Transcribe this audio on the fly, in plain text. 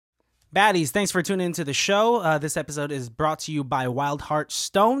Baddies, thanks for tuning into the show. This episode is brought to you by Wild Heart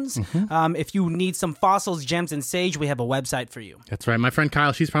Stones. If you need some fossils, gems, and sage, we have a website for you. That's right. My friend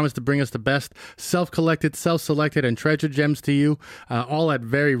Kyle, she's promised to bring us the best self-collected, self-selected, and treasured gems to you, all at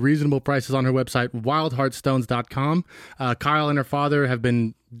very reasonable prices on her website, wildheartstones.com. Kyle and her father have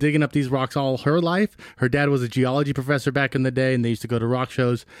been digging up these rocks all her life. Her dad was a geology professor back in the day, and they used to go to rock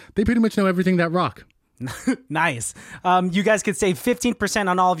shows. They pretty much know everything that rock. Nice. You guys could save 15%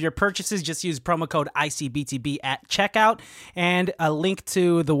 on all of your purchases. Just use promo code ICBTB at checkout. And a link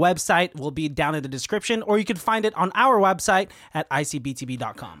to the website will be down in the description, or you can find it on our website at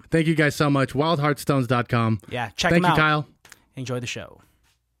ICBTB.com. Thank you guys so much. Wildheartstones.com. Yeah, check them out. Thank you, Kyle. Enjoy the show.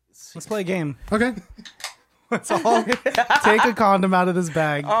 Let's play a game. Okay. Let's all take a condom out of this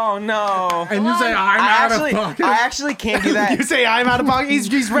bag. Oh no! And you say, I'm out of pocket. I actually can't do that. You say I'm out of pocket.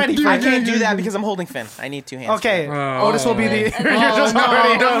 He's ready. I can't do that because I'm holding Finn. I need two hands. Okay. Otis will be the. You're just no, already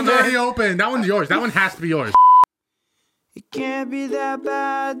that done. one's already open. That one's yours. That one has to be yours. It can't be that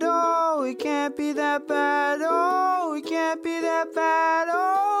bad, oh, it can't be that bad, oh, it can't be that bad,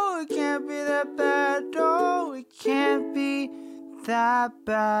 oh, it can't be that bad, oh, it can't be that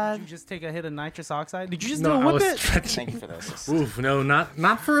bad. Did you just take a hit of nitrous oxide? Did you just do a I whip was it? stretching. Thank you for this. Oof, no,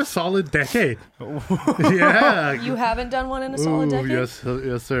 not for a solid decade. Yeah. You haven't done one in a solid decade?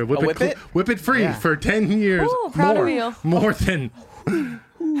 Yes, sir. Whip whip it? Whip it free Yeah. for 10 years. Ooh, proud of more, you. More than...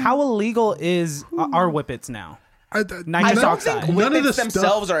 How illegal is our whippets now? Nitrous I don't oxide. think None of whippets the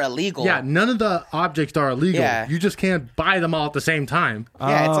themselves stuff- are illegal. Yeah, none of the objects are illegal. Yeah. You just can't buy them all at the same time.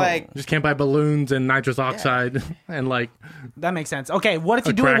 Yeah, it's Oh. like You just can't buy balloons and nitrous oxide and like That makes sense. Okay, what if A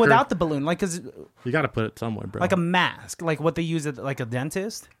you do cracker. it without the balloon? Like, you got to put it somewhere, bro. like a mask, like what they use at like a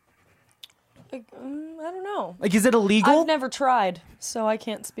dentist. Like, I don't know. Like, is it illegal? I've never tried, so I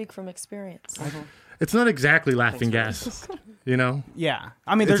can't speak from experience. It's not exactly laughing gas, you know. Yeah,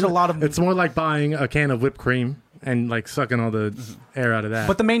 I mean, there's a lot of. It's more like buying a can of whipped cream and like sucking all the air out of that.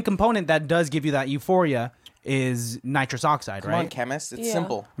 But the main component that does give you that euphoria is nitrous oxide, come right? on, chemist. It's Yeah.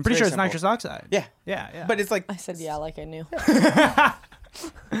 simple. I'm pretty sure it's very nitrous simple. oxide. Yeah, Yeah. but it's like I said yeah like I knew.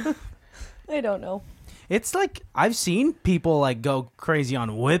 I don't know. It's like I've seen people like go crazy on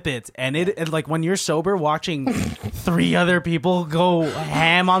whippets, and it like when you're sober watching 3 other people go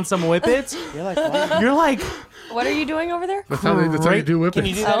ham on some whippets, you're like, what? you're like, What are you doing over there? that's how you do whippets. Can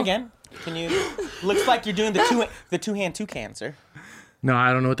you do that again? Can you? Looks like you're doing the two-hand toucan, sir. No,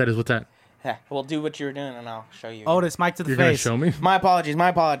 I don't know what that is. What's that? Yeah, well, do what you were doing, and I'll show you. Otis, mic to the You're gonna face. show me? My apologies. My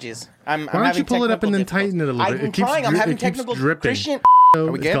apologies. I'm Why don't you pull it up and then tighten it a little bit? I'm It keeps trying. I'm dri- having it keeps technical dripping. Christian. Are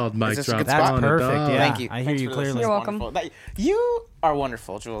we it's good? called mic Is this a drop. good That's spot? perfect. Yeah, Thank you. I hear Thanks you for this. clearly. This is You're welcome. wonderful. You are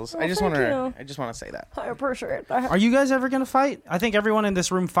wonderful, Jules. I just thank want to. you. I just want to say that. I appreciate that. Are you guys ever gonna fight? I think everyone in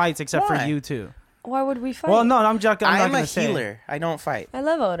this room fights except Why? for you two. Why would we fight? Well, no, I'm not I'm gonna a say. healer. I don't fight. I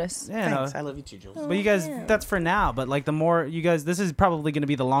love Otis. Yeah, no. Thanks. I love you too, Jules. But you guys, Yeah. that's for now. But like the more you guys, this is probably going to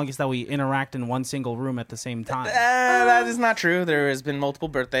be the longest that we interact in one single room at the same time. That is not true. There has been multiple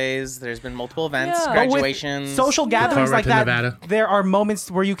birthdays. There's been multiple events, Yeah. But with graduations. social gatherings Far like right that, to Nevada. there are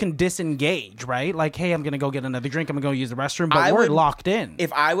moments where you can disengage, right? Like, hey, I'm going to go get another drink. I'm going to go use the restroom. But I we're would- locked in.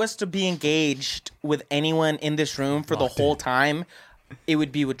 If I was to be engaged with anyone in this room for the whole time, it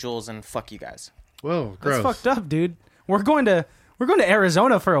would be with Jules and fuck you guys. Whoa, That's gross. fucked up, dude. We're going to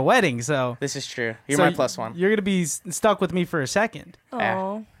Arizona for a wedding, so This is true. You're so my plus one. You're going to be stuck with me for a second.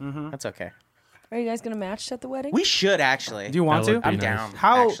 Oh, That's okay. are you guys gonna match at the wedding? We should actually. Do you want That to? would be I'm nice. down.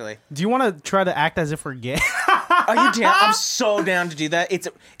 How Actually. do you want to try to act as if we're gay? Are you down? I'm so down to do that. It's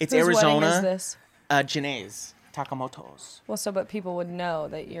Whose Arizona. wedding is this? Janae's Takamoto's. Well, so but people would know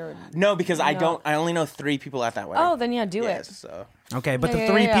that you're. No, because I No. don't. I only know 3 people at that wedding. Oh, then yeah, do yes. it. So Okay, but Yeah,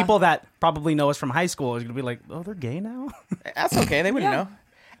 the 3 yeah. people that probably know us from high school are going to be like, "Oh, they're gay now." that's okay. They wouldn't Yeah. know.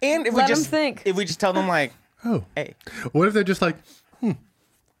 And if Let we 'em just think. if we just tell them like, Oh, hey, what if they're just like,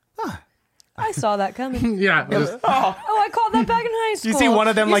 I saw that coming. yeah, just, Oh, I called that back in high school. You see one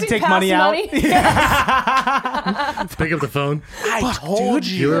of them You like see take past money out. pick up the phone. I told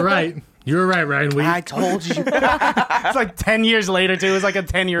You were right. You were right, Ryan. We I told you. It's like 10 years later too. It's like a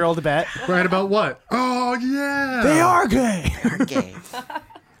 10-year-old bet. right about what? Oh yeah, They are gay. You're gay.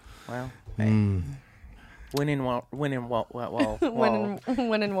 Well, hey. Winning well. when in Rome.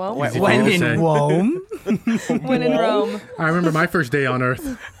 Easy When to in say. Rome. When in Rome. I remember my first day on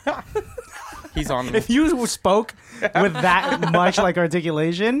Earth. He's on me. If you spoke with that much like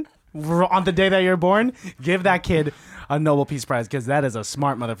articulation on the day that you're born, give that kid a Nobel Peace Prize because that is a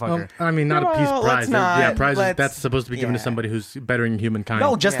smart motherfucker. I mean, not a peace Well, prize. let's not. Yeah, prize Let's- that's supposed to be given to yeah. somebody who's bettering humankind.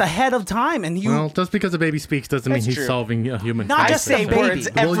 No, just Yeah. ahead of time, and you well, just because a baby speaks doesn't mean That's he's true. solving a human Not crisis. just say say baby. words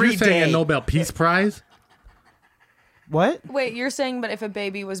Well, every you're saying day. a Nobel Peace Prize? What? Wait, you're saying, but if a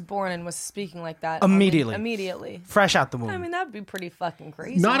baby was born and was speaking like that Immediately. immediately. Fresh out the womb. I mean, that'd be pretty fucking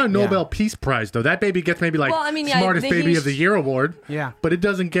crazy. Not a Nobel Peace Prize though. That baby gets maybe like Well, I mean, yeah, smartest baby he's- of the year award. Yeah. But it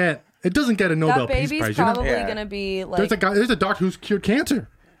doesn't get a Nobel that Peace baby's Prize. You know? probably Yeah. gonna be like There's a doctor who's cured cancer.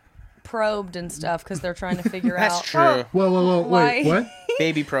 probed and stuff because they're trying to figure That's out. true. Whoa, wait, Why? what?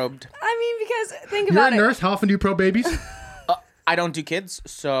 Baby probed. I mean, because think You're a about it. nurse. How often do you probe babies? I don't do kids,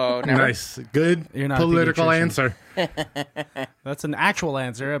 so never. Nice, good You're not a political pediatrician. answer. That's an actual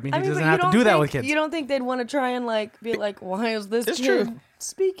answer. I mean, I he mean, doesn't but you have to don't do that think- with kids. You don't think they'd want to try and like be like, why is this It's kid true.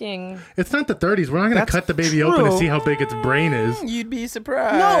 speaking? It's not the 30s. We're not going to That's cut the baby open to true. see how big its brain is. You'd be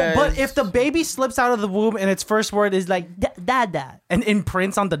surprised. No, but if the baby slips out of the womb and its first word is like "dada" and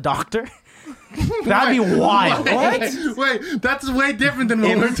imprints on the doctor, that'd be wild. Wait, that's way different than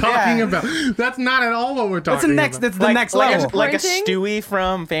what we're talking about. That's not at all what we're That's talking the next. about. That's the next level. like a Printing? Stewie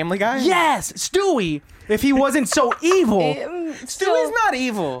from Family Guy. Yes, Stewie. If he wasn't so evil. Stewie's not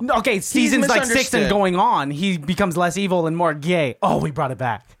evil. Okay, seasons like 6 and misunderstood. going on, he becomes less evil and more gay. Oh, we brought it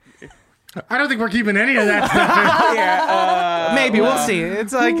back. I don't think we're keeping any of that stuff. Yeah, Maybe we'll see.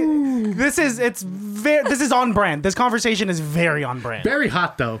 It's like this is on brand. This conversation is very on brand. Very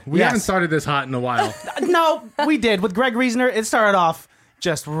hot, though. We Yes. haven't started this hot in a while. No, we did with Greg Reasoner. It started off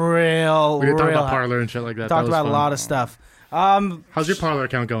just real. We did talk real about hot. Parlor and shit like that. Talked That was about a fun. lot of stuff. How's your Parlor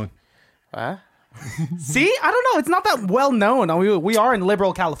account going? Huh? See, I don't know. It's not that well known. We are in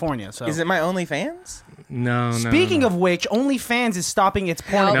liberal California, so. Is it my OnlyFans? No. Speaking of which, OnlyFans is stopping its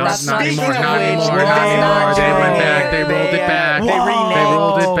porn. No, That's not not anymore. Speaking Not of which, anymore. that's Not anymore. not They went true. back. They rolled it back. They They renamed.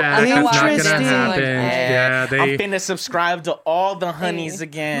 rolled it back. That's not gonna Interesting. happen. Yeah, I'm they. finna subscribe to all the honeys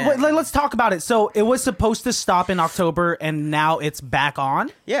again. Wait, let's talk about it. So it was supposed to stop in October, and now it's back on.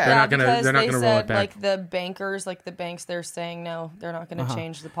 Yeah. They're not gonna- because they're not they gonna said, roll it back. Like the bankers, like the banks, they're saying no, they're not going to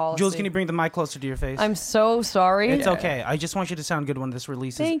change the policy. Jules, can you bring the mic closer to your face? I'm so sorry. It's okay. I just want you to sound good when this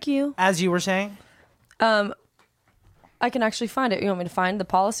releases. Thank you. As you were saying? I can actually find it. You want me to find the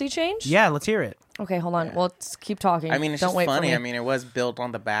policy change? Yeah, let's hear it. Okay, hold on. Well, let's keep talking. I mean, it's Don't just wait for funny. me. I mean, it was built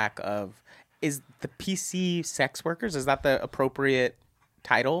on the back of. Is the PC sex workers? Is that the appropriate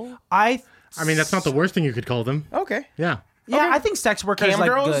title? I mean, that's not the worst thing you could call them. Okay. Yeah. I think sex workers Cam like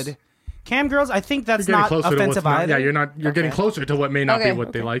girls? good. Cam girls, I think that's You're getting not closer to what's offensive not. either. Yeah, you're getting closer to what may not Okay, be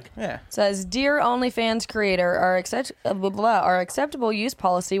what they like. Yeah. Says, Dear OnlyFans creator, our acceptable use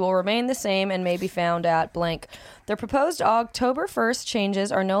policy will remain the same and may be found at blank. The proposed October 1st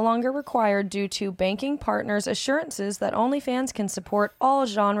changes are no longer required due to banking partners' assurances that OnlyFans can support all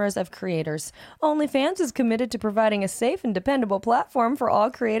genres of creators. OnlyFans is committed to providing a safe and dependable platform for all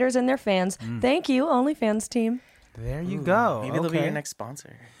creators and their fans. Thank you, OnlyFans team. There you go. Maybe they'll be Okay. your next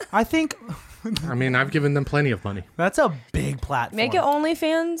sponsor. I think I mean, I've given them plenty of money. that's a big platform. Make it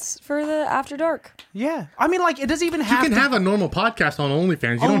OnlyFans for the After Dark. Yeah. I mean, like, it doesn't even You have can to... have a normal podcast on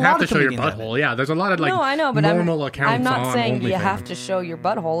OnlyFans. You A don't lot have to of show your comedians have butthole. Yeah, there's a lot of like No, I know, but normal accounts I'm not on saying you OnlyFans. have to show your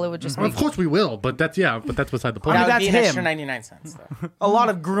butthole. It would just Of make course we will, but that's beside the point. I mean, That would that's be an him. extra 99 cents, though. A lot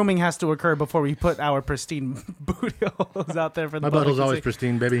of grooming has to occur before we put our pristine booty holes out there for the My butthole's public to always see.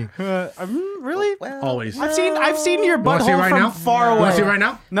 pristine, baby. Really? Always. I've seen your Want to see butthole right from now? far away. Want to see right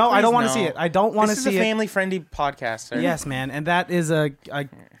now? No, I don't Please want to no. see it. I don't want to This is see a it. family-friendly podcast, sir. Yes, man, and that is a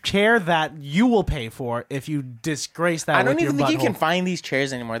chair that you will pay for if you disgrace that. I don't with even your think you can butthole. find these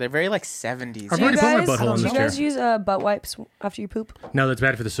chairs anymore. They're very like 70s. I've Do you already put my guys, butthole in do this you guys chair. use butt wipes after you poop? No, that's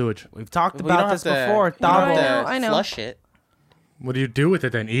bad for the sewage. We've talked We don't about have this to, before. you don't Double. have to I know. flush it. What do you do with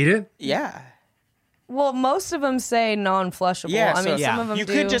it then? Eat it? Yeah. Well, most of them say non-flushable. Yeah, I mean, so some of them you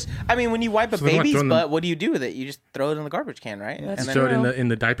do. could just. I mean, when you wipe a So they're not baby's throwing them- butt, what do you do with it? You just throw it in the garbage can, right? That's and Throw then, it in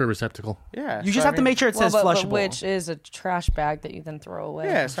the diaper receptacle. yeah. You so just I have to mean- make sure it well, says but flushable. which is a trash bag that you then throw away.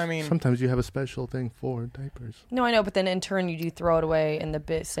 Yeah, so I mean, Sometimes you have a special thing for diapers. No, I know, but then in turn you do throw it away in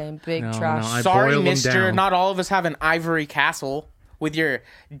the same big No, trash. no, I sorry, boil them mister. down. Not all of us have an ivory castle with your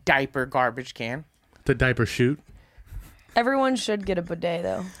diaper garbage can. The diaper chute. Everyone should get a bidet,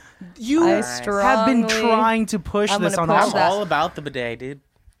 though. You I have been strongly- trying to push I'm this gonna on push our I'm that. all about the bidet, dude.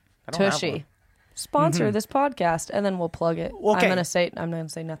 I don't have Tushy. one. Sponsor this podcast, and then we'll plug it. Okay. I'm gonna say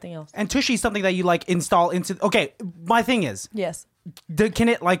nothing else. And Tushy is something that you like install into. Okay, my thing is, Yes. can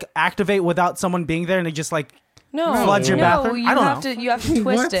it like activate without someone being there and it just like No. Floods your no, bathroom? You I don't have know. to. You have to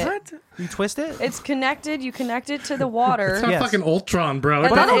twist it. you twist it? It's connected. You connect it to the water. It's not Yes. fucking Ultron, bro. And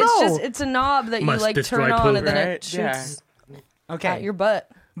But I then don't it's know. just it's a knob that you Must like destroy turn on, poop. and then Right? it shoots Okay, at your butt.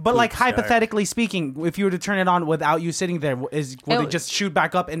 but like Poop star. hypothetically speaking, if you were to turn it on without you sitting there, will It- it just shoot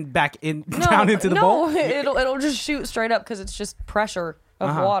back up and back in No, down into the no, bowl? it'll just shoot straight up because it's just pressure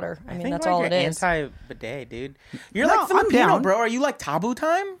of water. I mean, that's all it is. Anti-bidet, dude. You're No, like I'm Filipino, down. bro. Are you like Tabu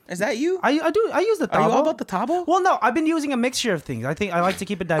time? Is that you? I use the tabo. Are you all about the tabo? Well, no, I've been using a mixture of things. I think I like to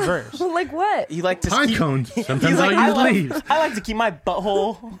keep it diverse. Like what? You like to Pine keep, cones. He's Sometimes like, I'll use like, leaves. I like to keep my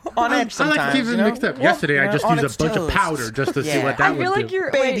butthole on edge I sometimes. like to keep it you know? mixed up. Yesterday, I just on used a its bunch of toes. powder just to see Yeah. what that I feel would like do.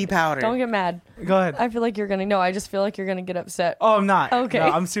 you're Baby wait, powder. Don't get mad. Go ahead. I feel like you're gonna. No, I just feel like you're gonna get upset. Oh, I'm not. Okay. No,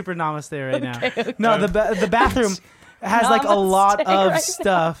 I'm super namaste right now. Okay. No, the bathroom has like a lot Namaste of right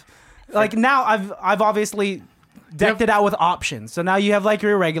stuff. Like now, I've obviously decked it out with options. So now you have like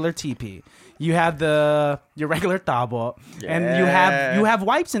your regular TP. You have your regular tabo, and you have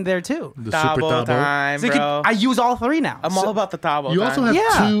wipes in there too. The super Tabo tabo. time, So you can, bro. I use all three now. I'm all about the tabo You time. also have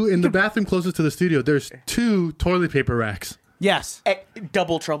Yeah. two in the bathroom closest to the studio. There's 2 toilet paper racks. Yes.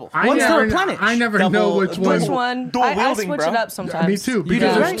 Double trouble. I One's to never, replenish. I never Double- know which one. Which one? Dual I wielding, switch bro. it up sometimes. Me too,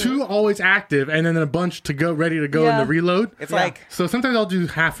 because do? there's 2 always active, and then a bunch to go, ready to go in Yeah. the reload. It's like So sometimes I'll do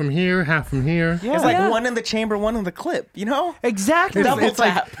half from here, half from here. Yeah. it's like Yeah. one in the chamber, one in the clip. You know? Exactly. Double It's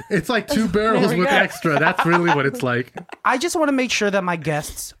like tap. it's like 2 barrels There we with go. extra. That's really what it's like. I just want to make sure that my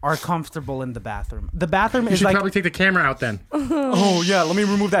guests are comfortable in the bathroom. The bathroom You is should like, probably take the camera out then. oh yeah, let me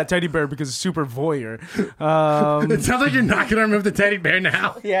remove that teddy bear because it's super voyeur. It sounds like you're not gonna remove the teddy bear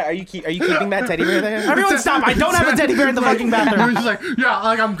now. Yeah. Are you keeping that teddy bear there? Everyone stop! I don't have a teddy bear in the fucking You're bathroom. just like, yeah,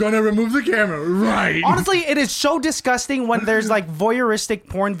 like I'm gonna remove the camera, right? Honestly, it is so disgusting when there's like voyeuristic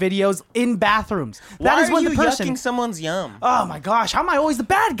porn videos in bathrooms. That Why is are when you the person. yucking someone's yum? Oh my gosh, how am I always the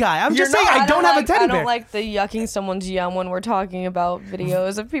bad guy? I'm You're just saying not. I don't have a teddy I bear. don't like the yucking someone's yum when we're talking about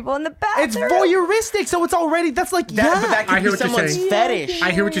videos of people in the bathroom. It's voyeuristic, so it's already that's like But yeah. that I could hear be what you're someone's saying. fetish.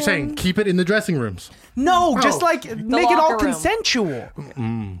 I hear what you're saying. Keep it in the dressing rooms. No, just Oh. like make it all locker room. consensual.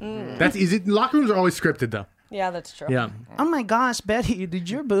 That's easy. Locker rooms are always scripted though. Yeah, that's true. Yeah. Oh my gosh, Betty, did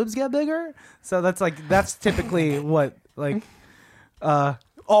your boobs get bigger? So that's typically what like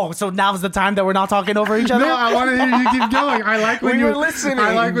oh, so now's the time that we're not talking over each other? No, I want to hear you keep going. I like when We you were listening.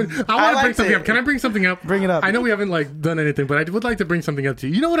 I like when I I want to bring liked something it. up. Can I bring something up? Bring it up. I know we haven't like done anything, but I would like to bring something up to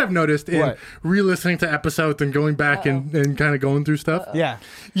you. You know what I've noticed in What? re-listening to episodes and going back and kind of going through stuff? Yeah.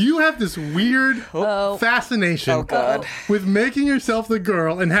 You have this weird fascination Oh, God. with making yourself the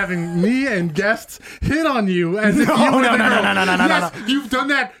girl and having me and guests hit on you as if you were no, the no, girl. no, no, no, no, Yes, you've done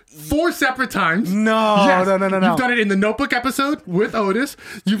that 4 separate times. No, Yes. no. You've done it in the Notebook episode with Otis.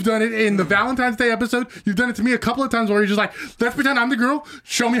 You've done it in the Valentine's Day episode. You've done it to me a couple of times where you're just like, let's pretend I'm the girl.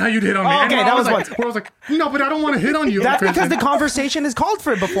 Show me how you'd hit on me. Oh, And okay, I that was like, once. where I was like, no, but I don't want to hit on you. That's because Kristen. the conversation has called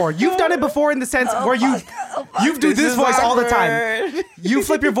for it before. You've done it before in the sense where you do this voice all the time. You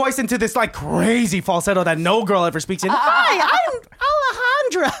flip your voice into this like crazy falsetto that no girl ever speaks in. Hi, I'm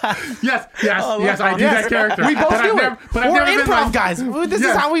Alejandra. Yes, I do Yes. that character. We both But I've do never- it. but I've We're never been improv like- guys. This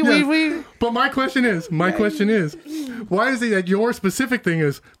Yes, is how we yes. But my question is, why is it that your specific thing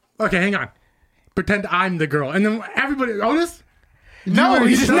is, okay, hang on, pretend I'm the girl, and then everybody, Otis? No, you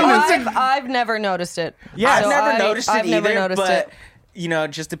he's just done not. that? I've never noticed it. Yeah, I've So never noticed it I've either, never noticed but it. you know,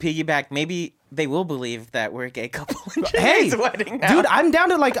 just to piggyback, maybe they will believe that we're a gay couple in Hey, Janae's wedding now. dude, I'm down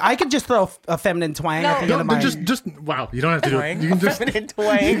to like I could just throw a feminine twang at the No. end of my. Just wow, you don't have to do it. Twang. You can just Feminine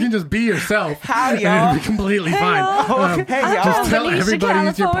twang. you can just be yourself. Howdy, and y'all. it'll be completely fine. Hey, y'all. Just tell Benicia, everybody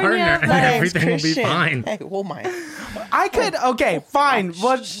he's your partner, California. and My name's everything will be Christian. fine. Hey, oh my. I could. Okay, fine.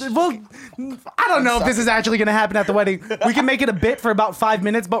 Well, I don't know if this is actually going to happen at the wedding. We can make it a bit for about 5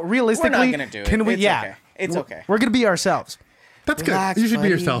 minutes, but realistically, gonna do it. can we? It's yeah, okay. It's okay. We're gonna be ourselves. That's Relax, good. You should buddy.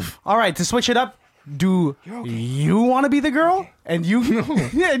 be yourself. All right, to switch it up. Do you want to be the girl? And you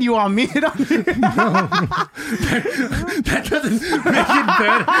and you want me to? That doesn't make it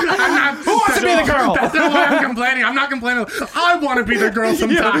better. I'm not, Who wants to be the girl? That's not why I'm complaining. I'm not complaining. I want to be the girl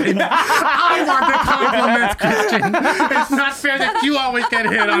sometimes. I want the compliments, Christian. It's not fair that you always get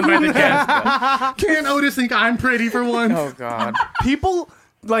hit on by the guest. Can't Otis think I'm pretty for once? Oh God. People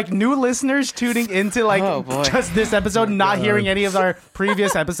like new listeners tuning into like Oh, boy. just this episode, not hearing any of our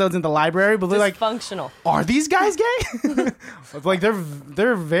previous episodes in the library, but they're like, Dysfunctional. are these guys gay? Like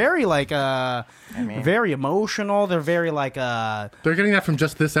they're very like very emotional. They're very like They're getting that from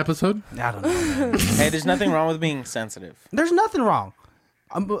just this episode? I don't know. Man. Hey, there's nothing wrong with being sensitive. There's nothing wrong.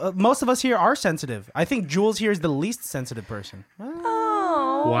 Most of us here are sensitive. I think Jules here is the least sensitive person.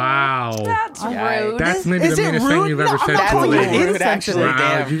 Oh, Wow. that's Yeah, rude. That's maybe Is the it meanest rude? thing you've No, ever I'm said not to a calling you lady. rude, actually. Wow,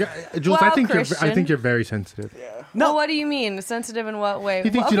 Damn. Jules, Wow, I think Christian. you're very sensitive. Well, what do you mean? Sensitive in what way? You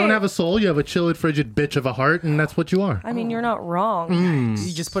think Well, you don't okay. have a soul? You have a chilled, frigid bitch of a heart, and that's what you are. I mean, you're not wrong. Hmm.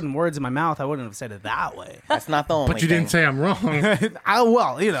 You just putting words in my mouth. I wouldn't have said it that way. That's not the only But you thing. didn't say I'm wrong.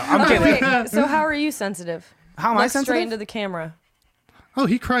 Well, you know, I'm Okay, kidding. wait. So how are you sensitive? How am I Look straight sensitive? into the camera. Oh,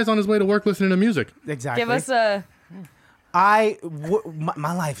 he cries on his way to work listening to music. Exactly. Give us a.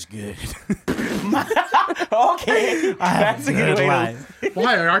 My life's good. Okay, that's a good way to.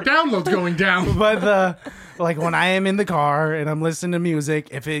 Why are our downloads going down? But like when I am in the car and I'm listening to music,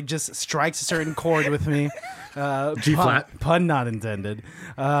 if it just strikes a certain chord with me, G flat. pun not intended.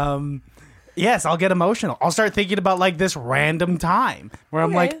 Yes, I'll get emotional. I'll start thinking about like this random time where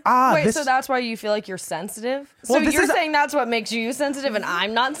I'm like, Wait, this. so that's why you feel like you're sensitive? Well, So this you're is- saying that's what makes you sensitive and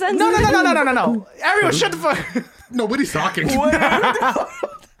I'm not sensitive? No. Everyone, shut the fuck. Nobody's talking.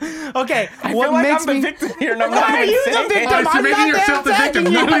 Okay, I what feel like makes I'm the me? victim here, and I'm Why not are even you the saying victim? it. You're I'm making not yourself the victim.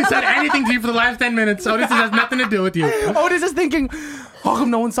 attacking you. Nobody said anything to you for the last 10 minutes, so this has nothing to do with you. Otis is thinking, how come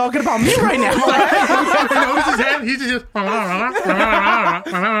no one's talking about me right now? Notice his head. He's just. But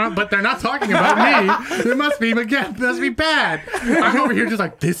they're not talking about me. It must be again. It must be bad. I'm over here just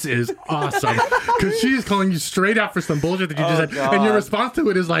like, this is awesome, because she's calling you straight out for some bullshit that you just said, God. and your response to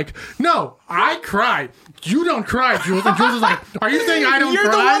it is like, no, I cry. You don't cry, Jules. And Jules is like, are you saying I don't You're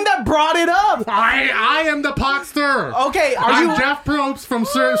cry? the one that brought it up. I am the pot stirrer. Okay, are I'm you? Jeff Probst from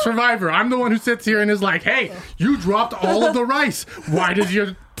Survivor. I'm the one who sits here and is like, hey, you dropped all of the rice. Why does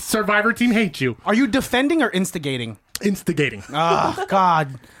your Survivor team hate you? Are you defending or instigating? Instigating. Oh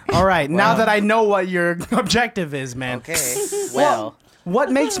God! All right, now that I know what your objective is, man. Okay, well,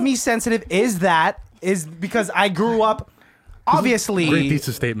 What makes me sensitive is because I grew up. Obviously, Great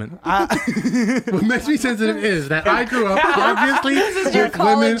thesis statement. What makes me sensitive is that I grew up obviously your with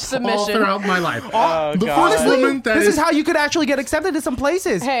college women all submission. throughout my life. Oh, The God. first woman that this is how you could actually get accepted to some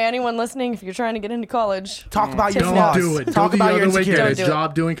places. Hey, anyone listening, if you're trying to get into college, Talk about your Don't flaws. don't do it. Talk Go the about your other way. Get a insecurities. Don't do it.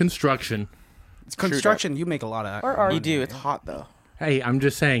 job doing construction. It's construction. You make a lot of. or art. you do. It's hot though. Hey, I'm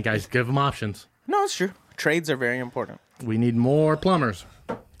just saying, guys, give them options. No, it's true. Trades are very important. We need more plumbers.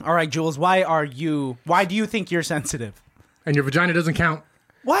 All right, Jules. Why do you think you're sensitive? And your vagina doesn't count.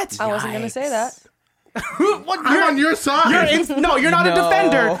 What? I wasn't going to say that. What? I'm on your side. No, you're not a No.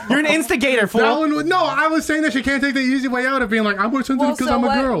 defender. You're an instigator. That Fool. one would, no, I was saying that she can't take the easy way out of being like, I'm more sensitive because I'm a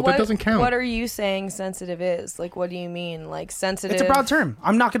girl. That doesn't count. What are you saying sensitive is? Like, what do you mean? Like, sensitive? It's a broad term.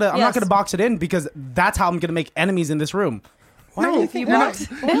 I'm not Yes. gonna box it in because that's how I'm gonna make enemies in this room. no, do you think you're box-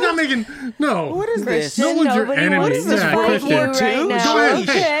 not, you're not making. No. What is this? No one's your Nobody enemy. wants to Yeah, fight Christian. you right Two? now. Go ahead.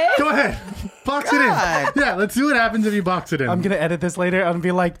 Okay. Hey, go ahead. Box it God. in. Yeah, let's see what happens if you box it in. I'm gonna edit this later and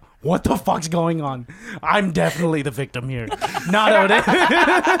be like, "What the fuck's going on?" I'm definitely the victim here, not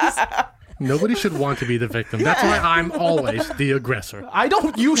Otis. Nobody should want to be the victim. That's why I'm always the aggressor. I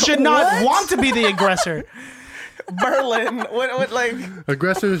don't. You should not want to be the aggressor. Berlin. What like?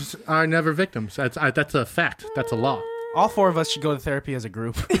 Aggressors are never victims. That's a fact. That's a law. All four of us should go to therapy as a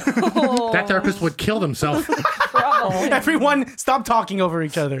group. That therapist would kill themselves. Everyone, stop talking over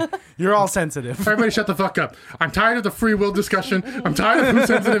each other. You're all sensitive. Everybody shut the fuck up. I'm tired of the free will discussion. I'm tired of who's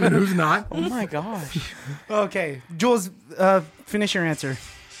sensitive and who's not. Oh my gosh. Okay, Jules, finish your answer.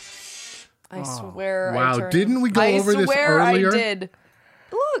 I swear. Wow, I turned, didn't we go over this swear earlier? I did.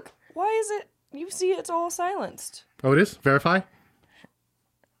 Look, why is it? You see, it's all silenced. Otis, verify.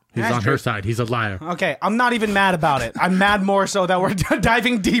 He's That's on true. her side. He's a liar. Okay, I'm not even mad about it. I'm mad more so that we're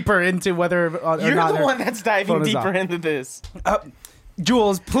diving deeper into whether or You're not. the one that's diving phone is deeper off. into this.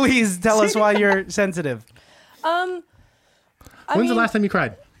 Jules, please tell us why you're sensitive. I When's the mean, last time you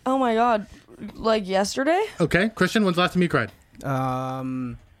cried? Oh my god, like yesterday? Okay, Christian, when's the last time you cried?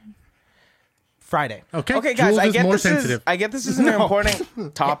 Friday. Okay, Okay, guys, Jules I is get more this sensitive. is I get this is an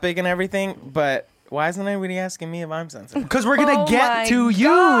important topic and everything, but why isn't anybody asking me if I'm sensitive? Because we're gonna Oh get my to you.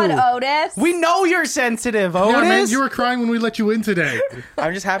 God, Otis. We know you're sensitive, Otis. Yeah, man, you were crying when we let you in today.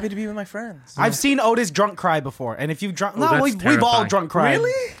 I'm just happy to be with my friends. I've seen Otis drunk cry before, and if you've drunk, that's we've all terrifying. drunk cried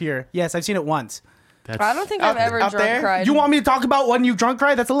Really? here. Yes, I've seen it once. That's, I don't think I've Up- ever up drunk there? cried. You want me to talk about when you drunk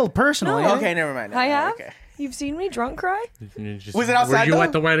cried? That's a little personal. No. ain't it? Okay, never mind. I have? Okay. You've seen me drunk cry? Was it outside, Were you though?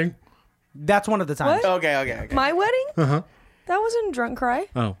 at the wedding? That's one of the times. What? Okay. My wedding? Uh-huh. That wasn't drunk cry.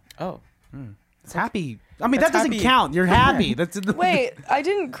 Oh. Oh. It's happy. I mean, That's that doesn't happy. count. You're happy. That's Wait, I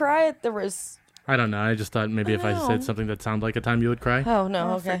didn't cry at the I don't know. I just thought maybe if I know. said something that sounded like a time you would cry. Oh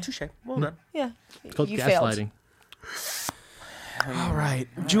no, Fair, okay. touche. Well done. Yeah. It's called You failed. gaslighting. all right.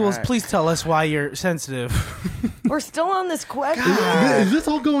 Jules, please tell us why you're sensitive. We're still on this question. Is this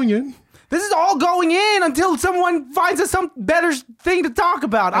all going in? This is all going in until someone finds us some better thing to talk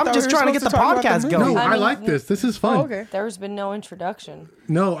about. I'm thought just we were trying to get the supposed to talk about podcast the going. No, I I mean- like this. This is fun. Oh, okay. There's been no introduction.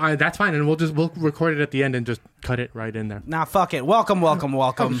 No, that's fine, and we'll record it at the end and just cut it right in there. Nah, fuck it. Welcome.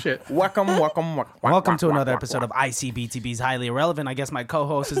 Oh shit! Welcome. Welcome to another episode of ICBTB's Highly Irrelevant. I guess my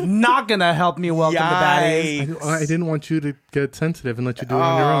co-host is not gonna help me welcome the baddies. Yikes. I didn't want you to get sensitive and let you do it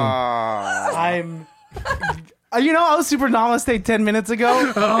on your own. I'm You know, I was super namaste 10 minutes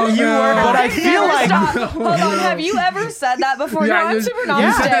ago. Oh, You were, but I feel like Stop. Hold on. Have you ever said that before? Yeah, no, I'm you- super you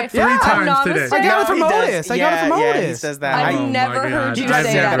namaste. said that 3 I'm times namaste. today. I got it from he does. Otis. I got it from Yeah, Otis. he says that. I've Oh never my heard God. you I've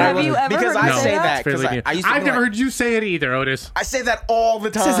say never that. heard Have it. you ever Because heard I me say say that. that? Because Fairly I new. used to I've be never like- heard you say it either, Otis. I say that all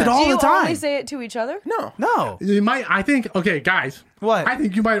the time. Says it all Do you the time. only say it to each other? No. No. You might. I think. Okay, guys. What? I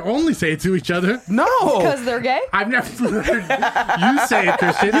think you might only say it to each other. No. Because they're gay? I've never heard you say it,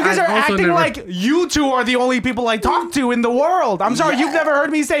 Christian. You guys I've are also acting never- like you two are the only people I talk to in the world. I'm sorry, you've never heard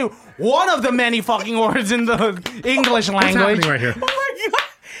me say one of the many fucking words in the English What's language. happening right here? Oh my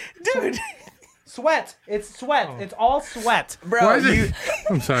god, dude, Sweat. It's sweat. It's all sweat. bro, Why is you. it?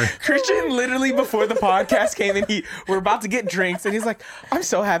 I'm sorry. Christian literally before the podcast came in, we're about to get drinks, and he's like, "I'm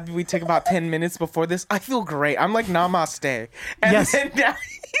so happy we took about 10 minutes before this. I feel great. I'm like namaste." And Yes. then now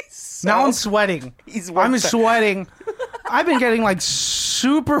he's Now I'm sweating. He's I'm worked up. sweating. I've been getting like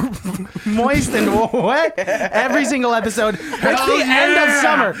super moist and wet every single episode. It's the end of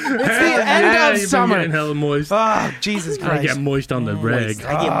summer. It's the end of You've been summer. getting hella moist. Ah, Jesus I Christ. get moist on the reg.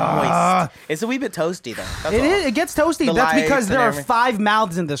 I get moist. It's a wee bit toasty though. That's It all. is. It gets toasty. The That's lights because and there are everything. 5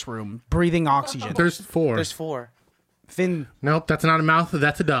 mouths in this room breathing oxygen. There's 4. There's 4. Finn. Nope, that's not a mouth.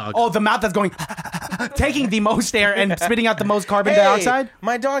 That's a dog. Oh, the mouth that's going, taking the most air and spitting out the most carbon dioxide.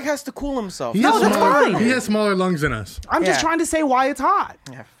 My dog has to cool himself. He No, has that's smaller, fine. He has smaller lungs than us. I'm just Yeah. trying to say why it's hot.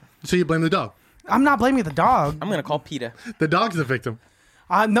 Yeah. So you blame the dog. I'm not blaming the dog. I'm gonna call PETA. The dog's the victim.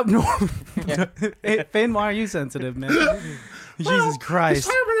 No. Hey, Finn, why are you sensitive, man? Jesus Christ.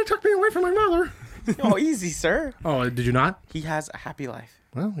 They took me away from my mother. Oh, easy, sir. Oh, did you not? He has a happy life.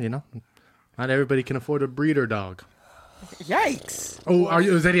 Well, you know, not everybody can afford a breeder dog. Yikes. Oh,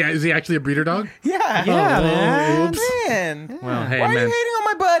 is he actually a breeder dog? Yeah. Yeah, Oh, man. oops. Man. Well, hey, Why are you man. hating on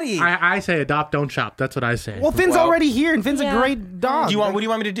my buddy? I say adopt, don't shop. That's what I say. Well, Finn's Well- already here, and Finn's a Yeah. great dog. do you want? What do you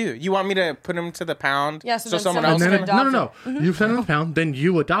want me to do? You want me to put him to the pound? Yeah, so then someone someone else and else can. can then, adopt no. You send him a pound, then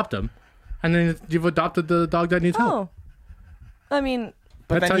you adopt him, and then you've adopted the dog that needs help. Oh. I mean,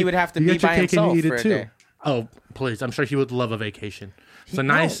 But That's then how he would have to you be get your by cake and himself you eat for it a too. day. Oh, please! I'm sure he would love a vacation. It's a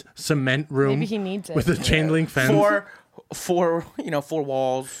nice cement room maybe he needs it. with a chain link fence, Four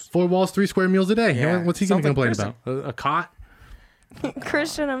walls. 4 walls, 3 square meals a day. Yeah, What's he going to something complain about? A cot?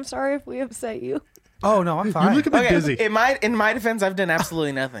 Christian, I'm sorry if we upset you. Oh, no, I'm You fine. look a bit Okay, busy. in my defense, I've done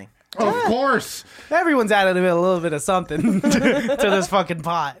absolutely nothing. Of course. Everyone's added a little bit of something to this fucking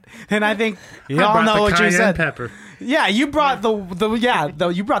pot. And I think I y'all brought know the what you cayenne said. pepper. Yeah, you brought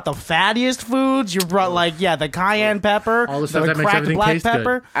you brought the fattiest foods. You brought the cayenne pepper, All the stuff that makes cracked everything black taste good.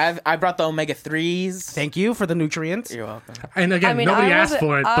 pepper. I brought the omega-3s. Thank you for the nutrients. You're welcome. And again, I mean, nobody I asked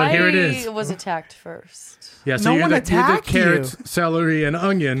for it, but here it is. I was attacked first. Yeah, so No you're one the attacked carrots, you. celery, and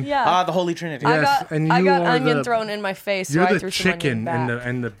onion. Yeah. The Holy Trinity. Yeah. I Yes, got, and I you got are onion the- thrown in my face, so You're I the threw some chicken onion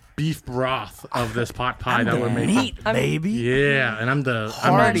and back. the beef broth of this pot pie that we're making. Meat, baby. Yeah, and I'm I'm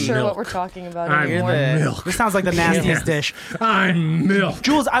I'm not the sure milk. what we're talking about I'm anymore. the- milk. This sounds like the nastiest dish. I'm milk.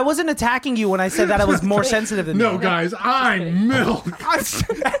 Jules, I wasn't attacking you when I said that I was more sensitive than No, you. guys, I'm milk. Dude,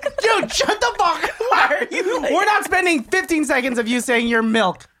 shut the fuck up. Why are you like- We're not spending 15 seconds of you saying you're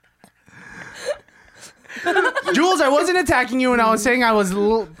milk. Jules, I wasn't attacking you when I was saying I was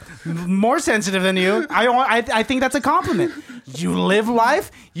more sensitive than you. I think that's a compliment. You live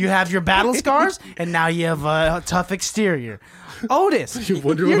life, you have your battle scars, and now you have a tough exterior. Otis, You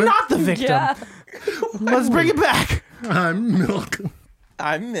Wonder you're Woman? not the victim. Yeah. Let's bring it back. I'm milk.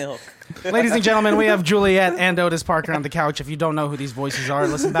 I'm milk. Ladies and gentlemen, we have Juliet and Otis Parker on the couch. If you don't know who these voices are,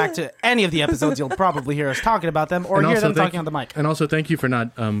 listen back to any of the episodes. You'll probably hear us talking about them or And hear also them thank- talking on the mic. And also, thank you for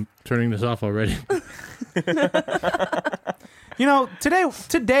not turning this off already. You know,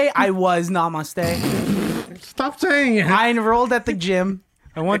 today I was namaste. Stop saying it. I enrolled at the gym.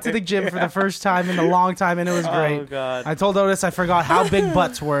 I went to the gym for the first time in a long time, and it was great. Oh, God. I told Otis I forgot how big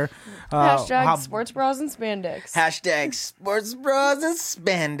butts were. Hashtag how- sports bras and spandex. Hashtag sports bras and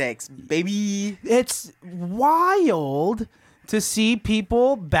spandex, baby. It's wild to see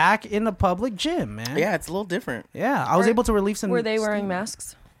people back in the public gym, man. Yeah, it's a little different. Yeah, I was able to relieve some. Were they wearing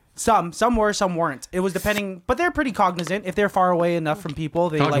masks? Some were, some weren't. It was depending, but they're pretty cognizant. If they're far away enough from people,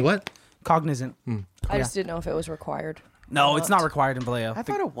 they Talking like what? cognizant. I just didn't know if it was required. No, it's not required in Vallejo. I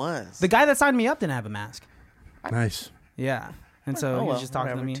thought it was. The guy that signed me up didn't have a mask. Nice. Yeah, and so oh, he well, was just talking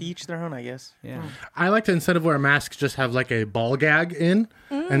to whatever. me. To each their own, I guess. Yeah. I like to, instead of wear a mask, just have like a ball gag in.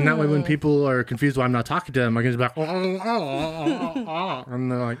 And that way when people are confused why I'm not talking to them, I can just be like,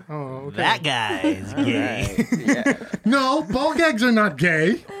 and they're like, oh, okay. That guy is gay. Yeah. No, ball gags are not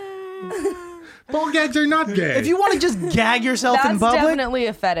gay. Ball gags are not gay. If you want to just gag yourself in That's public, definitely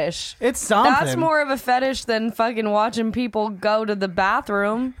a fetish. it's something. That's more of a fetish than fucking watching people go to the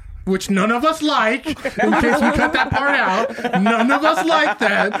bathroom. which none of us like. In case we cut that part out, none of us like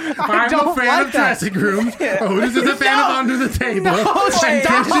that. I'm a don't fan like of that. dressing rooms. Otis is a fan of under the table. And wait,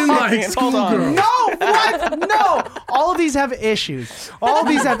 Christian likes hold on. schoolgirls. No, what? No. All of these have issues. All of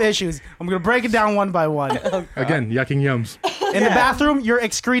these have issues. I'm going to break it down one by one. Again, yucking yums. In the bathroom, you're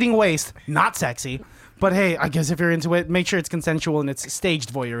excreting waste. Not sexy. But hey, I guess if you're into it, make sure it's consensual and it's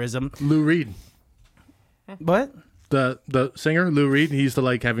staged voyeurism. Lou Reed, What? the singer Lou Reed, he used to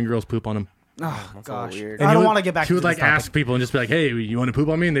like having girls poop on him. Oh, gosh. weird. I he don't would- want to get back He to would this like topic. ask people and just be like, "Hey, you want to poop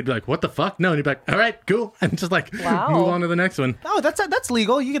on me?" And they'd be like, "What the fuck?" No, and he'd be like, "All right, cool," and just like Wow. move on to the next one. Oh, that's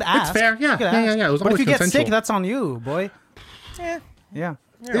legal. You could ask. fair, yeah. You could Yeah, ask. yeah, yeah. It was But if always you get consensual. sick, that's on you, boy. Yeah. Yeah.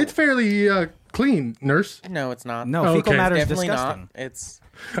 It's fairly clean, nurse. No, it's not. No, Oh, fecal okay. matter is Definitely disgusting. not. It's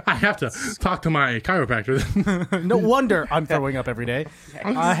I have to talk to my chiropractor. No wonder I'm throwing up every day.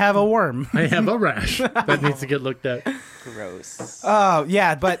 I have a worm. I have a rash that needs to get looked at. gross. Oh,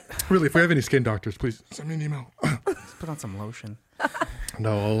 yeah, but Really, if we have any skin doctors, please send me an email. let's put on some lotion.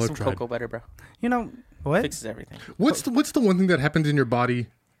 No, all I've Some tried. cocoa butter, bro. You know, what? Fixes everything. What's the one thing that happens in your body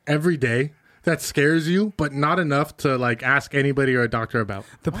every day that scares you, but not enough to like ask anybody or a doctor about?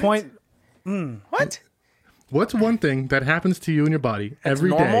 The point. What? What's one thing that happens to you in your body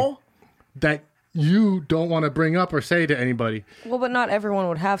every day Normal? that you don't want to bring up or say to anybody? Well, but not everyone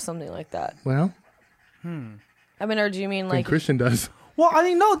would have something like that. Well, I mean, or do you mean like like Christian does. Well, I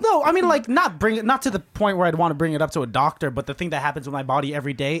mean, no. I mean, like, not to the point where I'd want to bring it up to a doctor, but the thing that happens with my body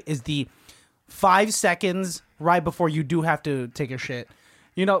every day is the 5 seconds right before you do have to take a shit.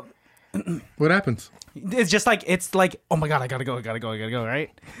 You know, What happens? it's just like, oh my God, I gotta go, right?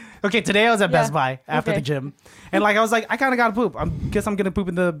 Okay, today I was at Yeah, Best Buy after okay. the gym. And like, I was like, I kind of gotta poop. Guess I'm gonna poop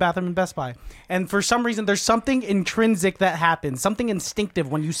in the bathroom in Best Buy. And for some reason, there's something intrinsic that happens, something instinctive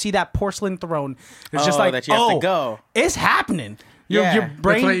when you see that porcelain throne. It's just Oh, like, that you have to go. It's happening. Your Yeah.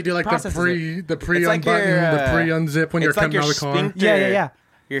 brain That's why you do like processes it. the pre It's like unbutton, your, the pre unzip when you're it's like coming your out of the car. sphincter. Yeah.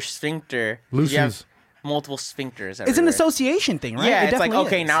 Your sphincter. You Loosens. have multiple sphincters. It's an everywhere. association thing, right? Yeah, It it's like, definitely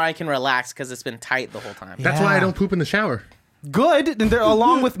okay, is. now I can relax because it's been tight the whole time. That's why I Yeah. don't poop in the shower. Good, and they're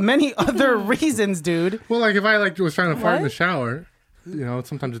along with many other reasons, dude. Well, like if I like was trying to fart in the What? shower, you know,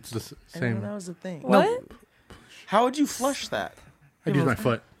 sometimes it's the I didn't know same. that was the thing. what? How would you flush that? I use my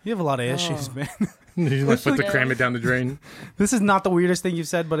foot. You have a lot of issues, man. Use my foot to cram it down the drain. This is not the weirdest thing you've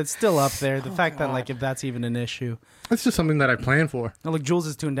said, but it's still up there. The fact that, like, if that's even an issue. It's just something that I plan for. Now, look, Jules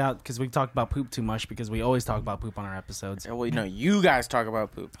is tuned out because we talked about poop too much because we always talk about poop on our episodes. Well, no, you guys talk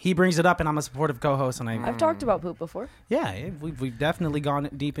about poop. He brings it up, and I'm a supportive co-host, and I've talked about poop before. we've definitely gone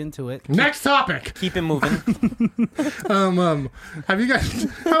deep into it. Next topic. Keep it moving. Have you guys?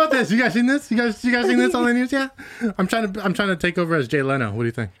 How about this? You guys seen this? You guys seen this on the news? Yeah. I'm trying to take over as Jay Leno. What do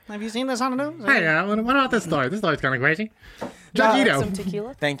you think? Have you seen this on the news? Hey, what about this story? This story's kind of crazy. Judge Some Ito.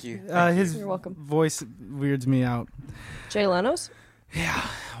 tequila. Thank you. His You're welcome. voice weirds me out. Jay Leno's.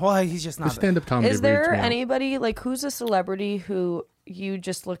 Well, he's just not. Stand up comedy. Is there weirds me out. anybody like who's a celebrity who you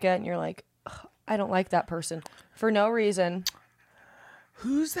just look at and you're like, "Ugh, I don't like that person for no reason?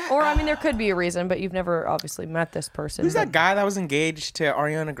 Who's that? Or I mean, there could be a reason, but you've never obviously met this person. Who's but that guy that was engaged to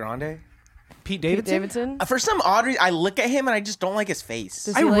Ariana Grande? Pete Pete Davidson? Davidson? For some odd reason, I look at him and I just don't like his face.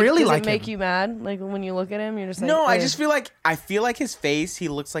 Does I he, really does like it make him. you mad? Like when you look at him, you're just like, No, I "Ugh." just feel like his face. He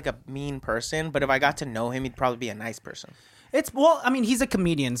looks like a mean person, but if I got to know him, he'd probably be a nice person. I mean, he's a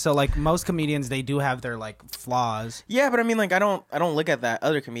comedian, so like most comedians, they do have their like flaws. Yeah, but I mean, like I don't look at that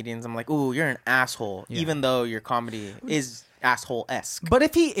other comedians. I'm like, ooh, you're an asshole, even though your comedy is asshole-esque. But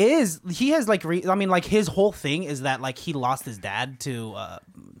if he has like, I mean, like his whole thing is that like he lost his dad to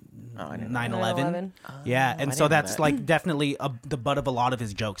 9/11. 9/11. Yeah, and didn't so know that's that. like definitely the butt of a lot of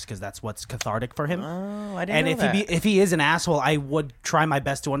his jokes because that's what's cathartic for him. Oh, I didn't And know if that. if he is an asshole, I would try my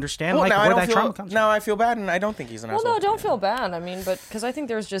best to understand Well, like now where that trauma comes from. now I feel bad, and I don't think he's an Well, asshole. no, don't feel bad. I mean, but because I think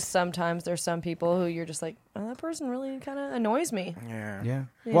there's just sometimes there's some people who you're just like, oh, that person really kind of annoys me. Yeah. Yeah.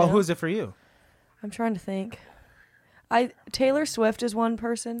 You Well, know? who is it for you? I'm trying to think. Taylor Swift is one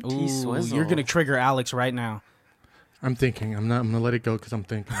person. Ooh, Swizzle. you're gonna trigger Alex right now. I'm thinking. I'm gonna let it go because I'm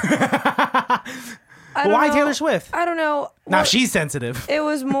thinking. I don't Why know. Taylor Swift? I don't know. Now Well, she's sensitive. It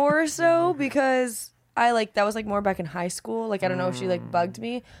was more so because that was like more back in high school. Like I don't know if she like bugged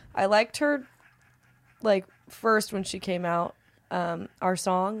me. I liked her like first when she came out. Our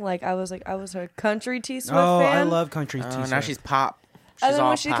song, like I was a country T Swift Oh, fan. I love country. Now she's pop. She's And then all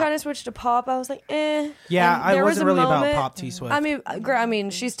when she pop. kind of switched to pop, I was like, eh. Yeah, And I there was wasn't a really about moment- pop T Swift. I mean,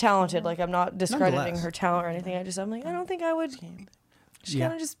 she's talented. Like I'm not discrediting Nonetheless. her talent or anything. I'm like, I don't think I would. She Yeah.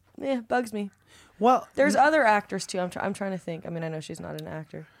 kind of just bugs me. Well, There's other actors too. I'm trying to think. I mean, I know she's not an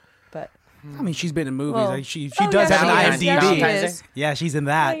actor, but I mean, she's been in movies. Well, Like she oh, does yeah, have an she is. Yeah, IMDb. she is. Yeah, she's in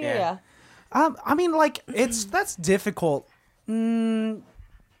that. Yeah. I mean, like that's difficult.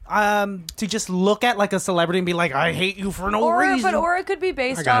 To just look at like a celebrity and be like, I hate you for no reason. Or it could be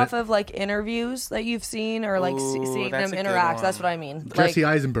based got off it. of like interviews that you've seen or like Ooh, seeing that's them a good interact. one. That's what I mean. Jesse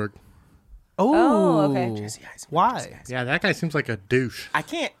Like, Eisenberg. Oh, okay. Jesse Eisenberg. Why? Yeah, that guy seems like a douche. I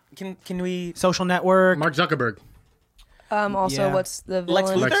can't. Can we? Social Network. Mark Zuckerberg. Also, Yeah. what's the Lex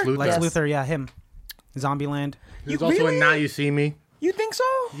villain? Lex Luthor? Luthor. Lex Yes. Luthor. Yeah, him. Zombieland. He was You also really? in Now You See Me. You think so?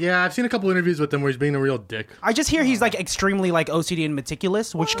 Yeah, I've seen a couple interviews with him where he's being a real dick. I just hear he's like extremely like OCD and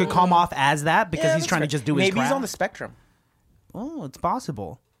meticulous, which could come off as that because Yeah, he's that's trying to fair. just do his Maybe he's craft. on the spectrum. Oh, it's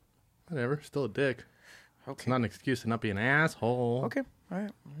possible. Whatever, still a dick. It's Okay. not an excuse to not be an asshole. Okay. All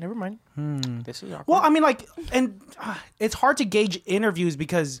right. Never mind. This is awkward. Well, I mean, like, and it's hard to gauge interviews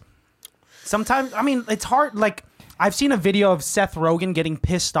because sometimes, I mean, it's hard. Like, I've seen a video of Seth Rogen getting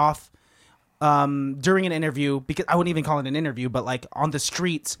pissed off during an interview because I wouldn't even call it an interview, but like on the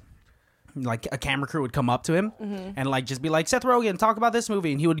streets, like a camera crew would come up to him and like just be like, Seth Rogen, talk about this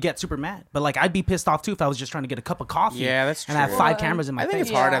movie, and he would get super mad. But like, I'd be pissed off too if I was just trying to get a cup of coffee. Yeah, that's And I have true. 5 cameras in my I think face.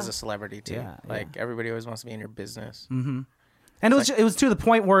 it's hard Yeah. as a celebrity too. Yeah, Like everybody always wants to be in your business. And it was to the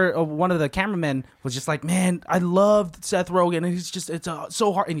point where one of the cameramen was just like, "Man, I loved Seth Rogen, and it's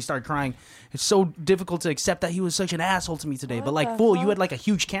so hard." And he started crying. It's so difficult to accept that he was such an asshole to me today. But like, fool, you had like a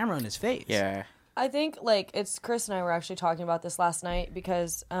huge camera in his face. Yeah. I think like it's Chris and I were actually talking about this last night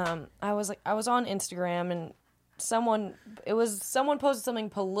because I was on Instagram and someone posted something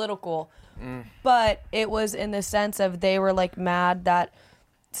political, but it was in the sense of they were like mad that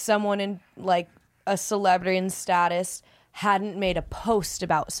someone in like a celebrity in status hadn't made a post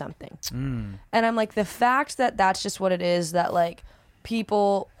about something. And I'm like, the fact that that's just what it is, that like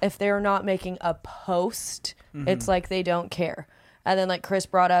people, if they're not making a post, it's like they don't care. And then like Chris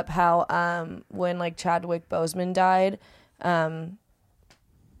brought up how when like Chadwick Boseman died,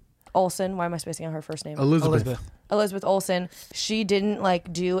 Olsen, why am I spacing on her first name? Elizabeth Olsen, she didn't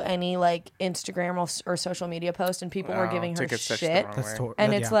like do any like Instagram or social media post, and people were giving her took it such the shit. wrong That's way.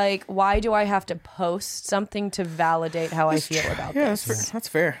 And it's like, why do I have to post something to validate how I feel about Yeah, this? that's fair. That's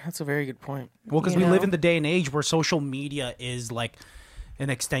fair. That's a very good point. Well, because You we live know? in the day and age where social media is like an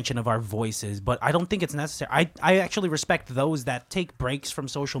extension of our voices, but I don't think it's necessary. I actually respect those that take breaks from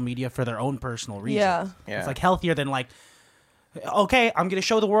social media for their own personal reasons. Yeah. Yeah. It's like healthier than like, okay, I'm gonna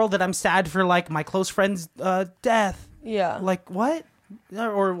show the world that I'm sad for like my close friend's death. Yeah. Like what?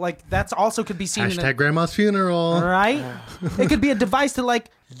 Or like that's also could be seen in Hashtag grandma's funeral. right? It could be a device to like.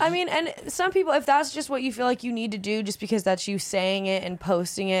 I mean, and some people, if that's just what you feel like you need to do, just because that's you saying it and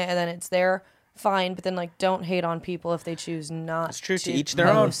posting it, and then it's there, fine. But then, like, don't hate on people if they choose not. It's true, to each their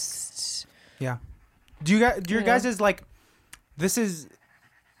own. post. Yeah. Do your Yeah. guys is like, this is.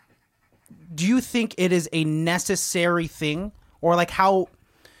 Do you think it is a necessary thing, or like how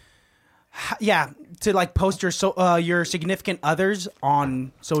yeah, to like post your significant others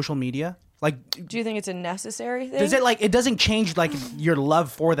on social media? Like, Do you think it's a necessary thing? does it like it doesn't change like your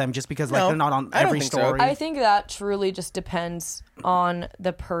love for them just because like No, they're not on I don't every think so. story? I think that truly just depends on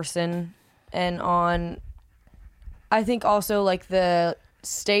the person and on. I think also like the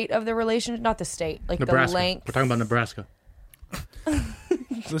state of the relationship, not the state, like Nebraska. the length. We're talking about Nebraska.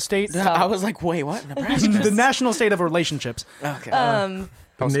 the state, I was like, wait, what? Nebraska? the national state of relationships. Okay. The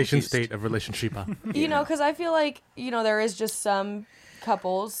was nation confused. state of relationship. You know, because I feel like, there is just some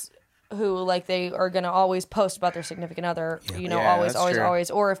couples who like they are going to always post about their significant other, Yeah, always, that's always, true.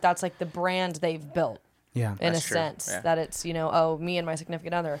 always, or if that's like the brand they've built Yeah. in That's a true, sense yeah. that it's, me and my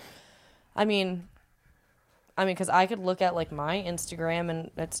significant other. I mean, because I could look at like my Instagram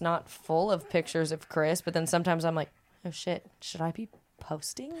and it's not full of pictures of Chris, but then sometimes I'm like, oh shit, should I be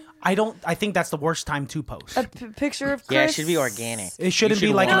posting I think that's the worst time to post. a picture of Chris? Yeah, it should be organic. It shouldn't You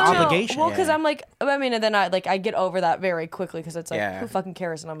be like an want- obligation. Well, because Yeah. I'm like, and then I get over that very quickly because it's like, Yeah. who fucking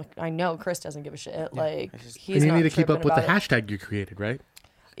cares? And I'm like, I know Chris doesn't give a shit. Like, he's And you not need to keep up tripping with the about it. hashtag you created, right?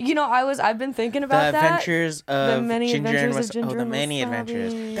 I've been thinking The about that. adventures of Many Ginger Adventures and of Ginger the and many Wasabi.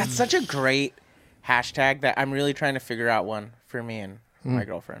 adventures. That's such a great hashtag that I'm really trying to figure out one for me and my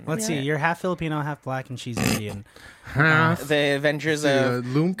girlfriend. Let's see. You're half Filipino, half black, and she's Indian. Half The adventures of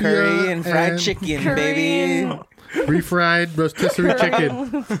lumpia curry and fried and chicken, Curry baby. and- refried rotisserie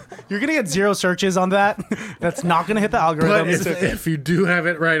chicken. You're gonna get 0 searches on that. That's not gonna hit the But algorithms. if you do have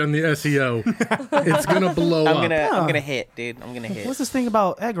it right on the SEO, it's gonna blow I'm up. gonna hit, dude. I'm gonna hit. What's this thing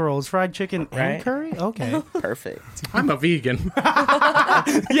about egg rolls, fried chicken, Right? and curry? Okay. Perfect. I'm a vegan.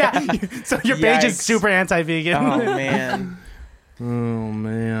 Yeah. So your page is Yikes. super anti-vegan. Oh man. Oh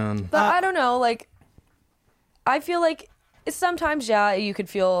man. But I don't know. Like, I feel like it's sometimes, you could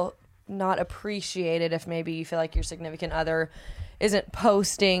feel not appreciate it if maybe you feel like your significant other isn't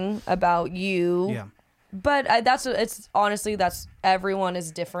posting about you. Yeah. But it's honestly, that's everyone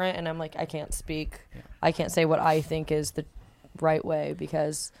is different, and I'm like, I can't speak. Yeah. I can't say what I think is the right way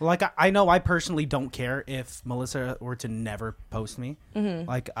because like I know I personally don't care if Melissa were to never post me.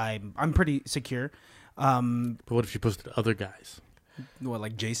 Like I'm pretty secure. But what if she posted other guys? What,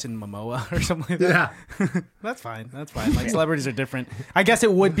 like Jason Momoa or something like that? Yeah. That's fine. Like celebrities are different. I guess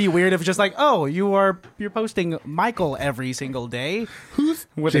it would be weird if it's just like, oh, you're posting Michael every single day. Who's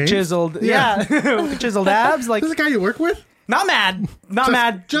with James? a chiseled with the chiseled abs. Like, This is the guy you work with? not mad.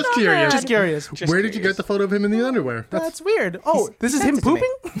 Mad. Just Not curious. mad. Just curious. Where did you get the photo of him in the underwear? That's weird. Oh, this is sent him it to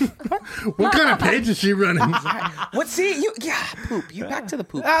me. pooping? What kind of page is she running? What? See you? Yeah, poop. You back to the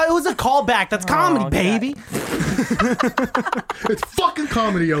poop. It was a callback. That's comedy, God. baby. It's fucking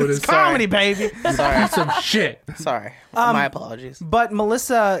comedy, Otis. Comedy, baby. Sorry. Some shit. Sorry. My apologies. But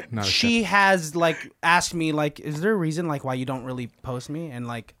Melissa, Not she has like asked me like, is there a reason like why you don't really post me? And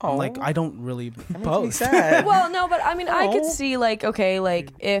like, I'm like, I don't really post. Sad. well, no, but I mean, I could see like, okay, like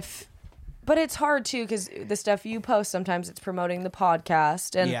if, but it's hard too because the stuff you post sometimes it's promoting the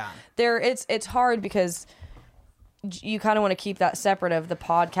podcast, and Yeah. it's hard because you kind of want to keep that separate of the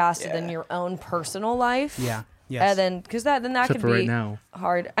podcast and then your own personal life. Yeah. Yes. And then because that Except could for be right now.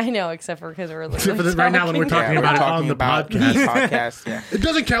 hard. I know, except for because we're Except for literally right now when we're talking Yeah, about we're it on the about podcast. the podcast. Yeah. It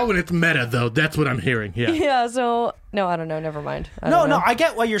doesn't count when it's meta, though. That's what I'm hearing. Yeah. Yeah. So no, I don't know. Never mind. I No, don't know. I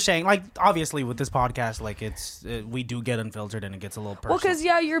get what you're saying. Like, obviously, with this podcast, like, it's we do get unfiltered and it gets a little personal. Well, because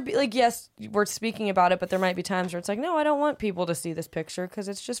you're like, yes, we're speaking about it, but there might be times where it's like, no, I don't want people to see this picture because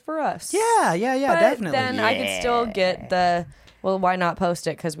it's just for us. yeah, But definitely. then I could still get the, well, why not post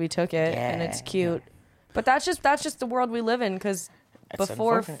it because we took it and it's cute. But that's just the world we live in because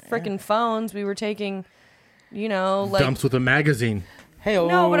before unfortunate, freaking phones, we were taking, like Dumps with a magazine. Hey,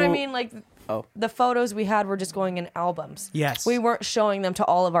 no, but I mean like Oh. the photos we had were just going in albums. Yes. we weren't showing them to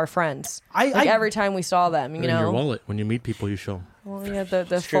all of our friends. I- Every time we saw them, you In your know. wallet. When you meet people, you show 'em. Well, yeah, the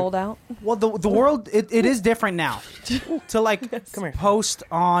true. fold out. Well, the world it is different now. To like Come here. post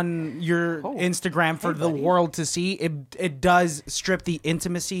on your Instagram for the world to see, it does strip the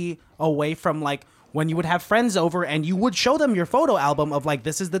intimacy away from like when you would have friends over and you would show them your photo album of like,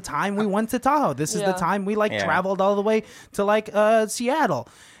 this is the time we went to Tahoe. This is the Yeah. time we like Yeah. traveled all the way to like Seattle.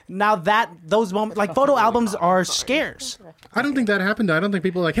 Now those moments, like photo albums are scarce. I don't think that happened. I don't think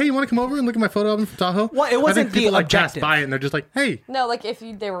people are like, hey, you want to come over and look at my photo album from Tahoe? Well, it I wasn't think people the like pass objective. by it and they're just like, hey. No, like if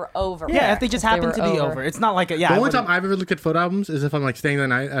they were over. Yeah, if they just happen were to be over. It's not like The only time I've ever looked at photo albums is if I'm like staying the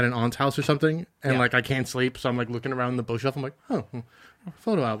night at an aunt's house or something and Yeah. like I can't sleep, so I'm like looking around the bookshelf. I'm like, oh,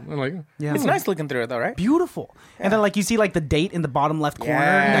 photo album. I'm like, Yeah. It's nice looking through it though, right? beautiful. And then like you see like the date in the bottom left corner